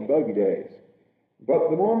in horse and buggy days. But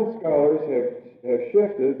the Mormon scholars have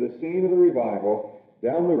shifted the scene of the revival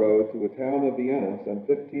down the road to the town of Vienna, some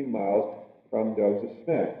 15 miles from Joseph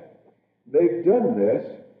Smith. They've done this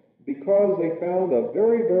because they found a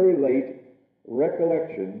very, very late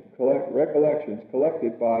recollections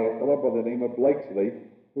collected by a fellow by the name of Blakesley,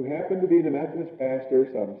 who happened to be the Methodist pastor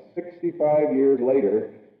some 65 years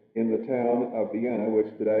later in the town of Vienna, which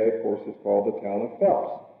today, of course, is called the town of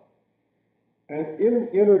Phelps. And in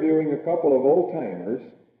interviewing a couple of old-timers,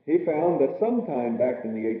 he found that sometime back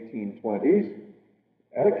in the 1820s,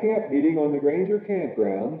 at a camp meeting on the Granger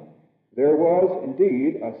campground, there was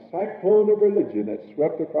indeed a cyclone of religion that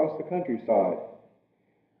swept across the countryside.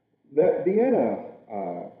 The Vienna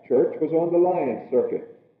church was on the Lion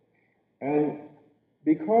Circuit, and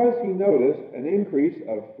because he noticed an increase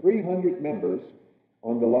of 300 members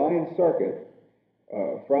on the Lion Circuit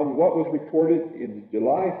from what was reported in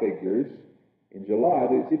July figures, in July,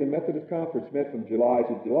 the Methodist Conference met from July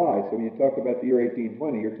to July, so when you talk about the year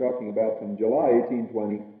 1820, you're talking about from July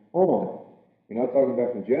 1820 on. You're not talking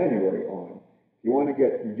about from January on. If you want to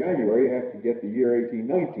get from January, you have to get the year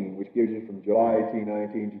 1819, which gives you from July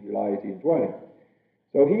 1819 to July 1820.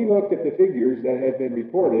 So he looked at the figures that had been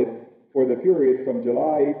reported for the period from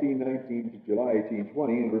July 1819 to July 1820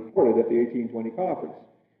 and reported at the 1820 conference.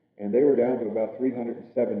 And they were down to about 370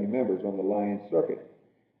 members on the Lion Circuit.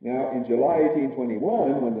 Now, in July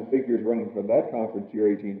 1821, when the figures running from that conference year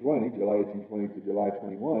 1820, July 1820 to July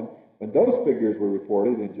 21, when those figures were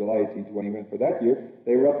reported in July 1821 for that year,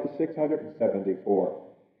 they were up to 674.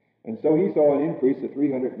 And so he saw an increase of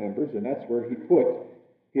 300 members, and that's where he put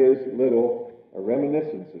his little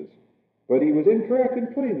reminiscences. But he was incorrect in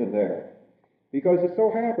putting them there, because it so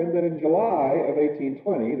happened that in July of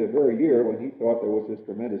 1820, the very year when he thought there was this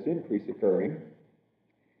tremendous increase occurring,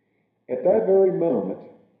 at that very moment,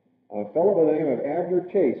 a fellow by the name of Abner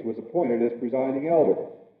Chase was appointed as presiding elder.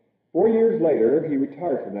 4 years later, he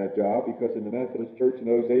retired from that job because in the Methodist Church in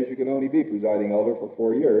those days, you could only be presiding elder for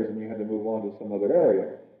 4 years and you had to move on to some other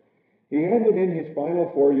area. He handed in his final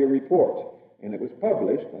 4-year report, and it was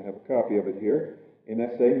published, I have a copy of it here, in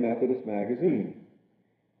that same Methodist magazine.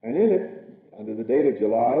 And in it, under the date of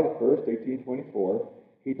July 1st, 1824,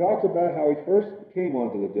 he talks about how he first came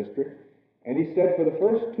onto the district, and he said for the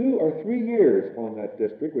first 2 or 3 years on that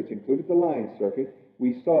district, which included the Lion Circuit,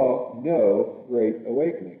 we saw no great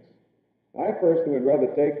awakenings. I personally would rather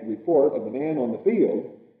take the report of the man on the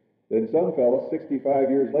field than some fellow 65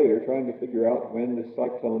 years later trying to figure out when this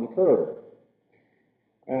cyclone occurred.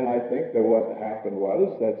 And I think that what happened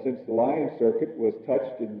was that since the Lion Circuit was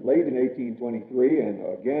touched late in 1823 and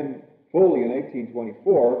again fully in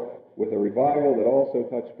 1824 with a revival that also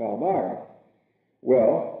touched Palmyra,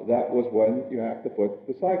 well, that was when you have to put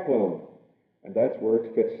the cyclone, and that's where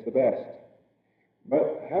it fits the best.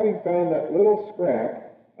 But having found that little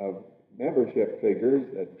scrap of membership figures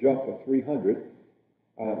that jump to 300,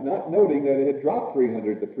 not noting that it had dropped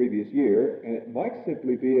 300 the previous year, and it might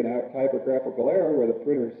simply be a typographical error where the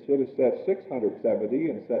printer should have said 670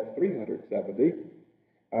 and set 370,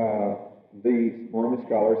 the Mormon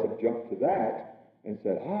scholars have jumped to that and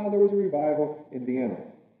said, there was a revival in Vienna.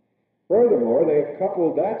 Furthermore, they have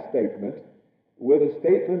coupled that statement with a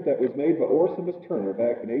statement that was made by Orsimus Turner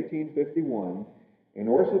back in 1851, and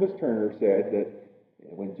Orsimus Turner said that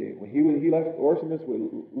when he left, Orsimus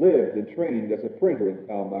lived and trained as a printer in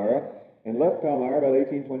Palmyra and left Palmyra about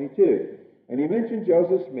 1822. And he mentioned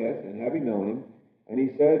Joseph Smith and having known him, and he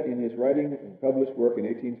said in his writing and published work in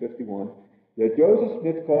 1851 that Joseph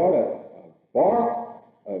Smith caught a bar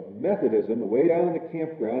of Methodism way down in the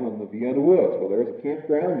campground on the Vienna woods. Well, there's a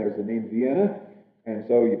campground, there's the name Vienna, and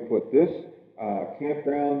so you put this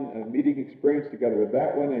campground meeting experience together with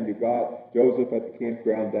that one, and you got Joseph at the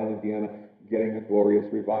campground down in Vienna getting a glorious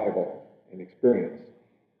revival and experience.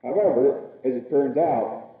 However, as it turns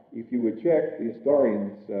out, if you would check the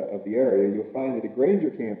historians of the area, you'll find that the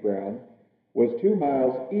Granger campground was 2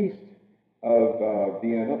 miles east of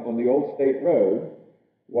Vienna on the old state road,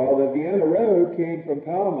 while the Vienna road came from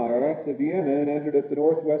Palmyra to Vienna and entered at the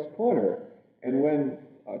northwest corner. And when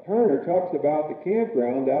Turner talks about the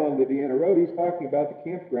campground down on the Vienna road, he's talking about the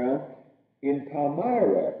campground in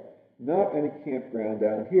Palmyra, not any campground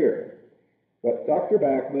down here. But Dr.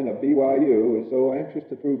 Bachman of BYU is so anxious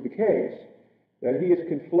to prove the case that he has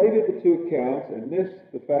conflated the two accounts and missed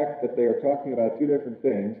the fact that they are talking about two different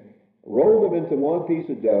things, rolled them into one piece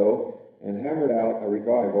of dough, and hammered out a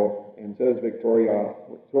revival, and says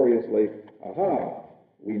victoriously, aha,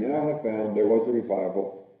 we now have found there was a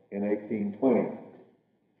revival in 1820.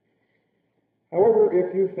 However,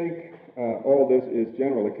 if you think all this is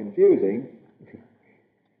generally confusing,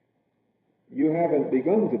 you haven't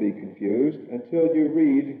begun to be confused until you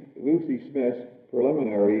read Lucy Smith's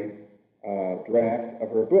preliminary draft of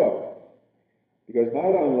her book. Because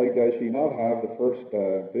not only does she not have the first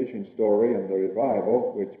vision story and the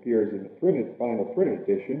revival, which appears in the final printed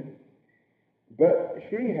edition, but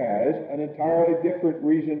she has an entirely different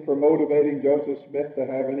reason for motivating Joseph Smith to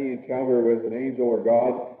have any encounter with an angel or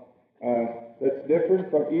God that's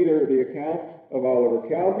different from either the account of Oliver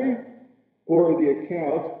Cowdery or the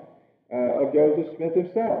account of Joseph Smith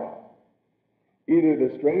himself. Either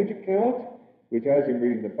the strange account, which has him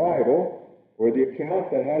reading the Bible, or the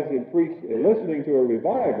account that has him listening to a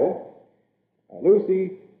revival.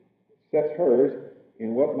 Lucy sets hers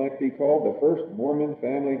in what might be called the first Mormon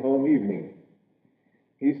family home evening.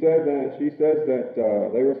 She says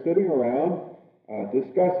that they were sitting around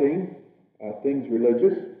discussing things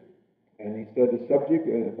religious, and he said the subject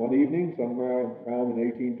one evening, somewhere around in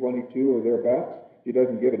 1822 or thereabouts. She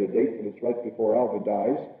doesn't give it a date, but it's right before Alva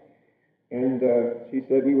dies. And she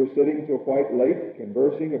said we were sitting till quite late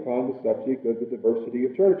conversing upon the subject of the diversity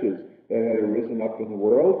of churches that had arisen up in the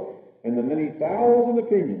world and the many thousand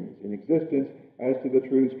opinions in existence as to the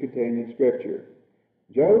truths contained in Scripture.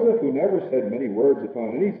 Joseph, who never said many words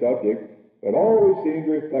upon any subject, but always seemed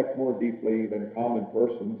to reflect more deeply than common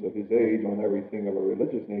persons of his age on everything of a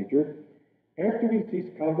religious nature, after we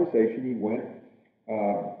ceased conversation, he went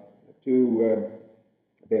to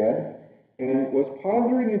bed and was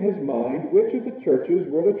pondering in his mind which of the churches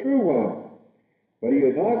were the true one. But he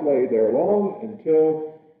had not laid there long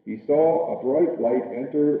until he saw a bright light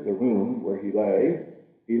enter the room where he lay.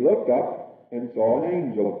 He looked up and saw an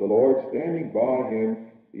angel of the Lord standing by him.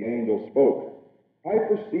 The angel spoke, I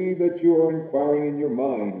perceive that you are inquiring in your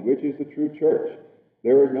mind which is the true church.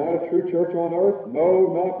 There is not a true church on earth, no,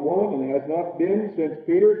 not one, and has not been since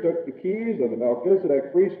Peter took the keys of the Melchizedek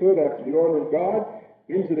priesthood after the order of God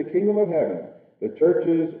into the kingdom of heaven. The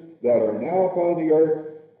churches that are now upon the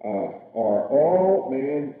earth are all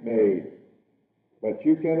man-made. But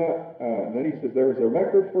you cannot, and then he says, there is a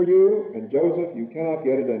record for you, and Joseph, you cannot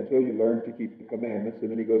get it until you learn to keep the commandments. And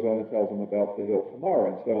then he goes on and tells them about the hill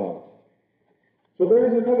tomorrow and so on. So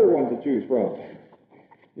there's another one to choose from.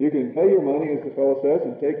 You can pay your money, as the fellow says,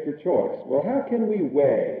 and take your choice. Well, how can we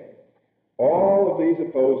weigh all of these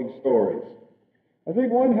opposing stories? I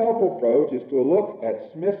think one helpful approach is to look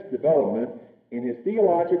at Smith's development in his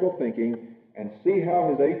theological thinking and see how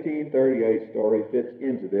his 1838 story fits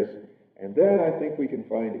into this. And then I think we can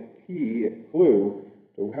find a key, a clue,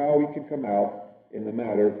 to how we can come out in the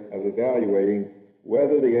matter of evaluating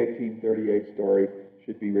whether the 1838 story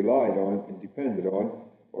should be relied on and depended on,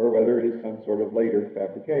 or whether it is some sort of later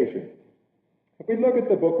fabrication. If we look at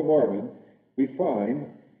the Book of Mormon, we find,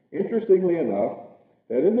 interestingly enough,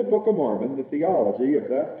 that in the Book of Mormon, the theology of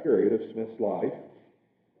that period of Smith's life,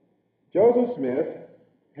 Joseph Smith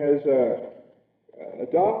has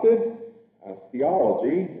adopted a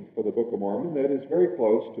theology for the Book of Mormon that is very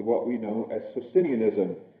close to what we know as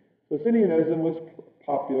Socinianism. Socinianism was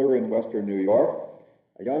popular in western New York.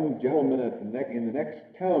 A young gentleman in the next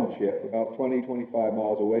township, about 20-25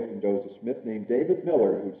 miles away from Joseph Smith, named David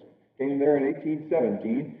Miller, who came there in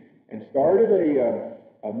 1817 and started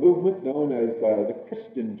a movement known as the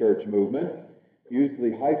Christian Church movement,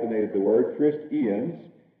 usually hyphenated the word,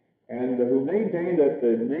 Christians, and who maintained that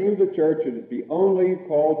the name of the church should be only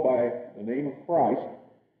called by the name of Christ,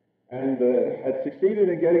 and had succeeded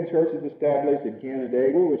in getting churches established in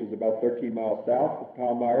Canandaigua, which is about 13 miles south of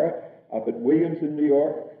Palmyra, up at Williamson, New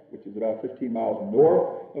York, which is about 15 miles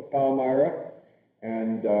north of Palmyra,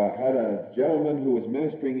 and had a gentleman who was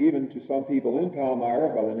ministering even to some people in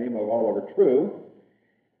Palmyra by the name of Oliver True.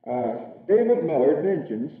 David Miller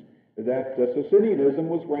mentions that Socinianism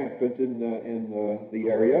was rampant in the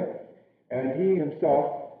area, and he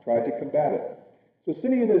himself tried to combat it.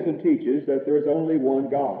 Socinianism teaches that there is only one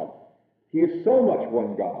God. He is so much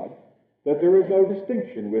one God that there is no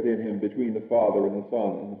distinction within him between the Father and the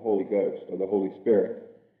Son and the Holy Ghost or the Holy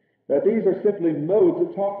Spirit. That these are simply modes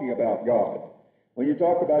of talking about God. When you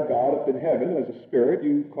talk about God up in heaven as a spirit,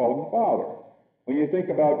 you call him the Father. When you think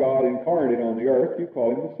about God incarnate on the earth, you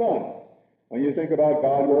call him the Son. When you think about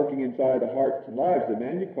God working inside the hearts and lives of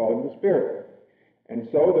men, you call him the Spirit. And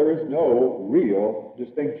so there is no real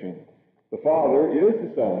distinction. The Father is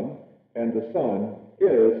the Son, and the Son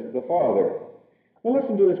is the Father. Now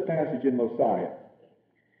listen to this passage in Mosiah.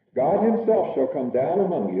 God himself shall come down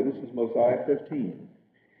among you, this is Mosiah 15,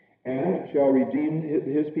 and shall redeem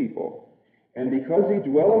his people. And because he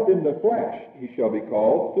dwelleth in the flesh, he shall be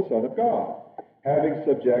called the Son of God, having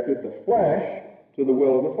subjected the flesh to the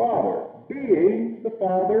will of the Father, being the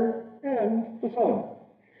Father and the Son.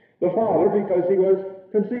 The Father, because he was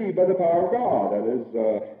conceived by the power of God. That is,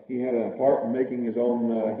 he had a part in making his own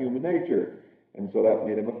human nature, and so that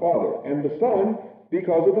made him a father. And the Son,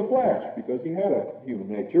 because of the flesh, because he had a human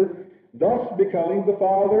nature, thus becoming the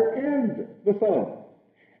Father and the Son.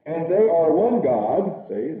 And they are one God,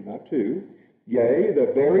 say, not two, yea,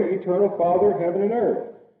 the very eternal Father of heaven and earth.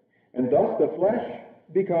 And thus the flesh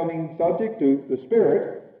becoming subject to the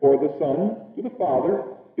Spirit, or the Son to the Father,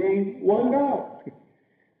 being one God.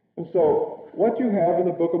 And so, what you have in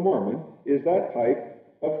the Book of Mormon is that type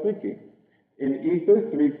of thinking. In Ether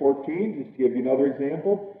 3:14, just to give you another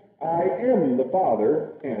example, I am the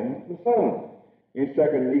Father and the Son. In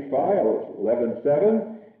 2 Nephi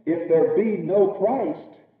 11:7, if there be no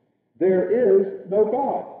Christ, there is no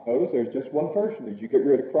God. Notice there's just one personage. You get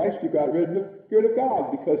rid of Christ, you got rid of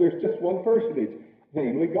God, because there's just one personage,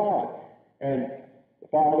 namely God. And the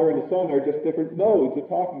Father and the Son are just different modes of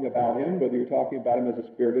talking about him, whether you're talking about him as a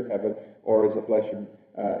spirit in heaven or as a flesh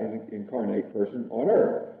incarnate person on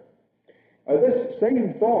earth. This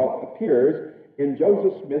same thought appears in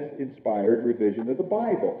Joseph Smith's inspired revision of the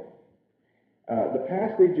Bible. The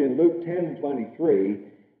passage in Luke 10:23,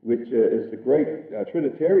 which is the great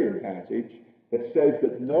Trinitarian passage that says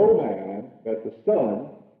that no man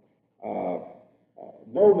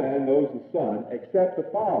knows the Son except the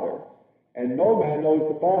Father, and no man knows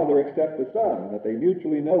the Father except the Son, that they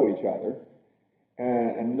mutually know each other,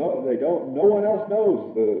 and no one else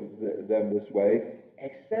knows them this way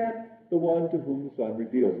except the one to whom the Son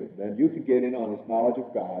reveals it. Then you can get in on his knowledge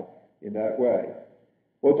of God in that way.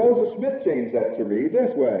 Well, Joseph Smith changed that to read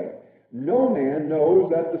this way: no man knows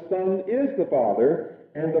that the Son is the Father,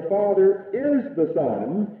 and the Father is the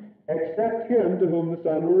Son, except him to whom the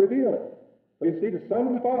Son will reveal it. So you see, the Son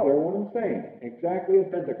and the Father are one and the same, exactly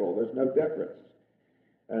identical. There's no difference.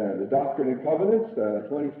 The Doctrine and Covenants,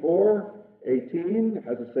 24:18,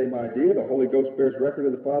 has the same idea. The Holy Ghost bears record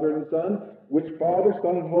of the Father and the Son, which Father,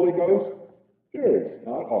 Son, and Holy Ghost is,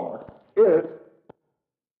 not are, is.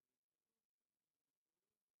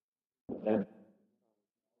 And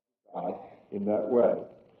God in that way.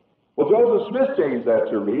 Well, Joseph Smith changed that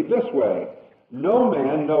to read this way: no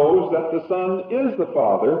man knows that the Son is the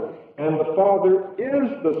Father, and the Father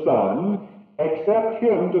is the Son, except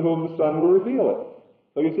him to whom the Son will reveal it.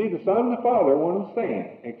 So you see, the Son and the Father are one and the same,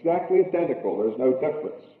 exactly identical. There's no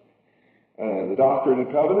difference. The Doctrine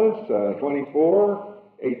and Covenants,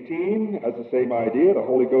 24:18, 18 has the same idea. The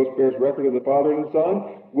Holy Ghost bears record of the Father and the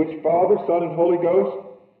Son, which Father, Son, and Holy Ghost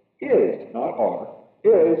is, not are,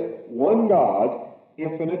 is one God,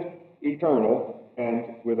 infinite, eternal,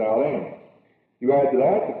 and without end. You add to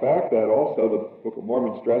that the fact that also the Book of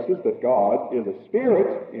Mormon stresses that God is a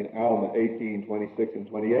spirit in Alma 18, 26, and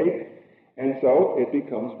 28, and so it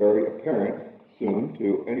becomes very apparent soon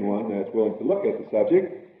to anyone that's willing to look at the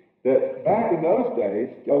subject that back in those days,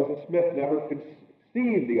 Joseph Smith never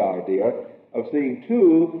conceived the idea of seeing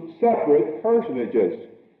two separate personages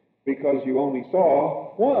because you only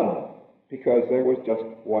saw one, because there was just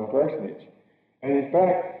one personage. And in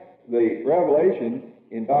fact, the revelation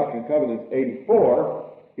in Doctrine and Covenants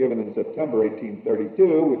 84, given in September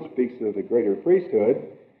 1832, which speaks of the greater priesthood,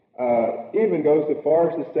 even goes so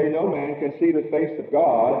far as to say no man can see the face of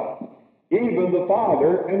God, even the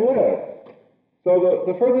Father, and live. So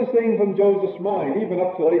the furthest thing from Joseph's mind, even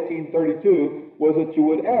up till 1832, was that you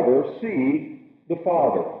would ever see the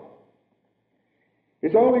Father.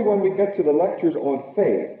 It's only when we get to the lectures on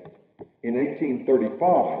faith in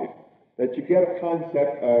 1835 that you get a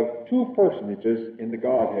concept of two personages in the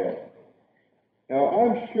Godhead. Now,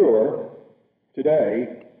 I'm sure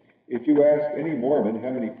today, if you ask any Mormon how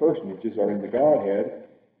many personages are in the Godhead,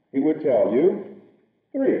 he would tell you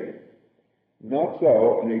 3. Not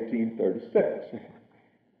so in 1836.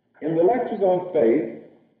 In the lectures on faith,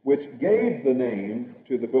 which gave the name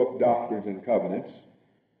to the book Doctrines and Covenants,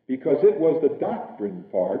 because it was the doctrine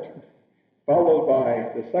part, followed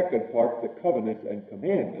by the second part, the covenants and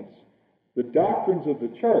commandments, the doctrines of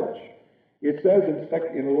the church. It says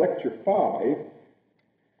in lecture 5,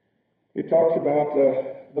 it talks about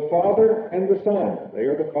the Father and the Son. They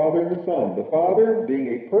are the Father and the Son. The Father being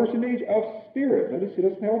a personage of spirit. Notice he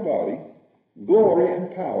doesn't have a body. Glory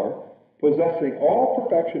and power, possessing all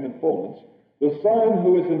perfection and fullness. The Son,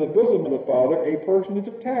 who is in the bosom of the Father, a personage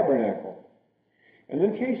of tabernacle. And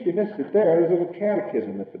in case you missed it there, there's a little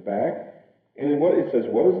catechism at the back. And what it says,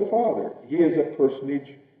 what is the Father? He is a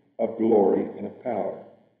personage of glory and of power.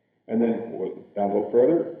 And then down a little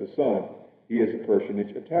further, the Son, he is a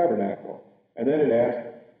personage of tabernacle. And then it asks,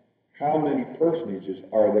 how many personages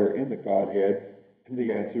are there in the Godhead? And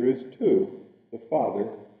the answer is 2, the Father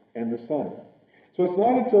and the Son. So it's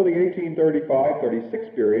not until the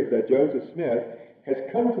 1835-36 period that Joseph Smith has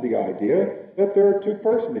come to the idea that there are 2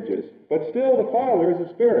 personages. But still the Father is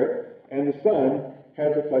a spirit, and the Son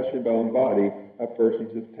has a flesh and bone body, a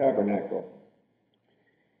personage of the tabernacle.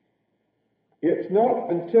 It's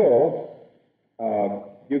not until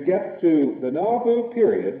you get to the Nauvoo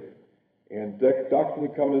period, and Doctrine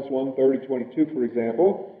and Covenants 1:30-22, for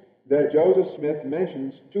example, that Joseph Smith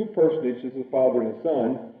mentions 2 personages, the Father and the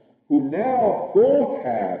Son, who now both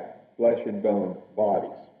have flesh and bone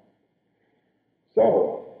bodies.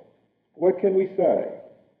 So, what can we say?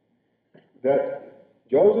 That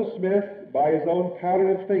Joseph Smith, by his own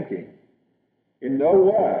pattern of thinking, in no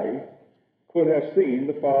way could have seen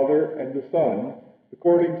the Father and the Son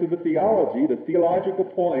according to the theology, the theological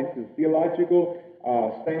point, the theological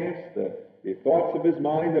stance, the thoughts of his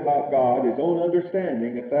mind about God, his own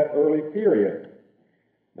understanding at that early period.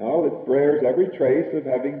 Now, it bears every trace of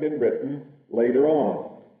having been written later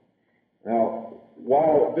on. Now,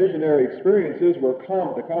 while visionary experiences were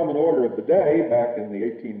the common order of the day back in the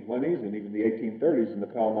 1820s and even the 1830s in the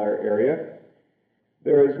Palmyra area,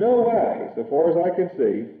 there is no way, so far as I can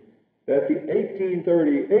see, that the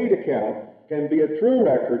 1838 account can be a true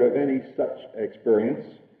record of any such experience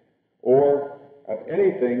or of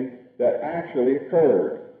anything that actually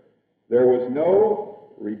occurred. There was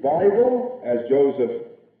no revival, as Joseph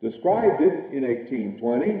described it in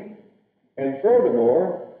 1820, and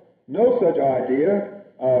furthermore, no such idea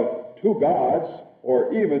of 2 gods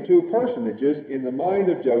or even 2 personages in the mind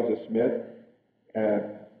of Joseph Smith as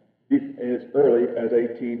early as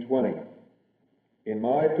 1820. In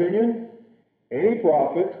my opinion, any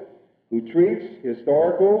prophet who treats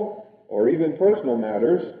historical or even personal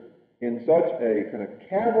matters in such a kind of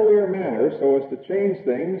cavalier manner so as to change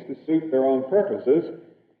things to suit their own purposes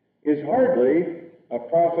is hardly a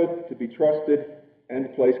prophet to be trusted and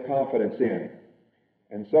to place confidence in.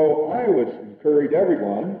 And so I would encourage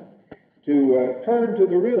everyone to turn to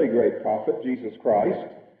the really great prophet, Jesus Christ,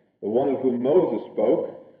 the one of whom Moses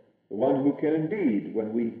spoke, the one who can indeed,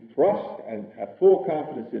 when we trust and have full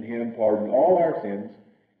confidence in him, pardon all our sins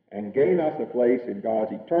and gain us a place in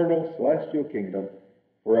God's eternal celestial kingdom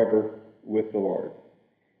forever with the Lord.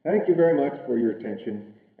 Thank you very much for your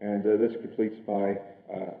attention, and this completes my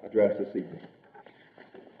address this evening.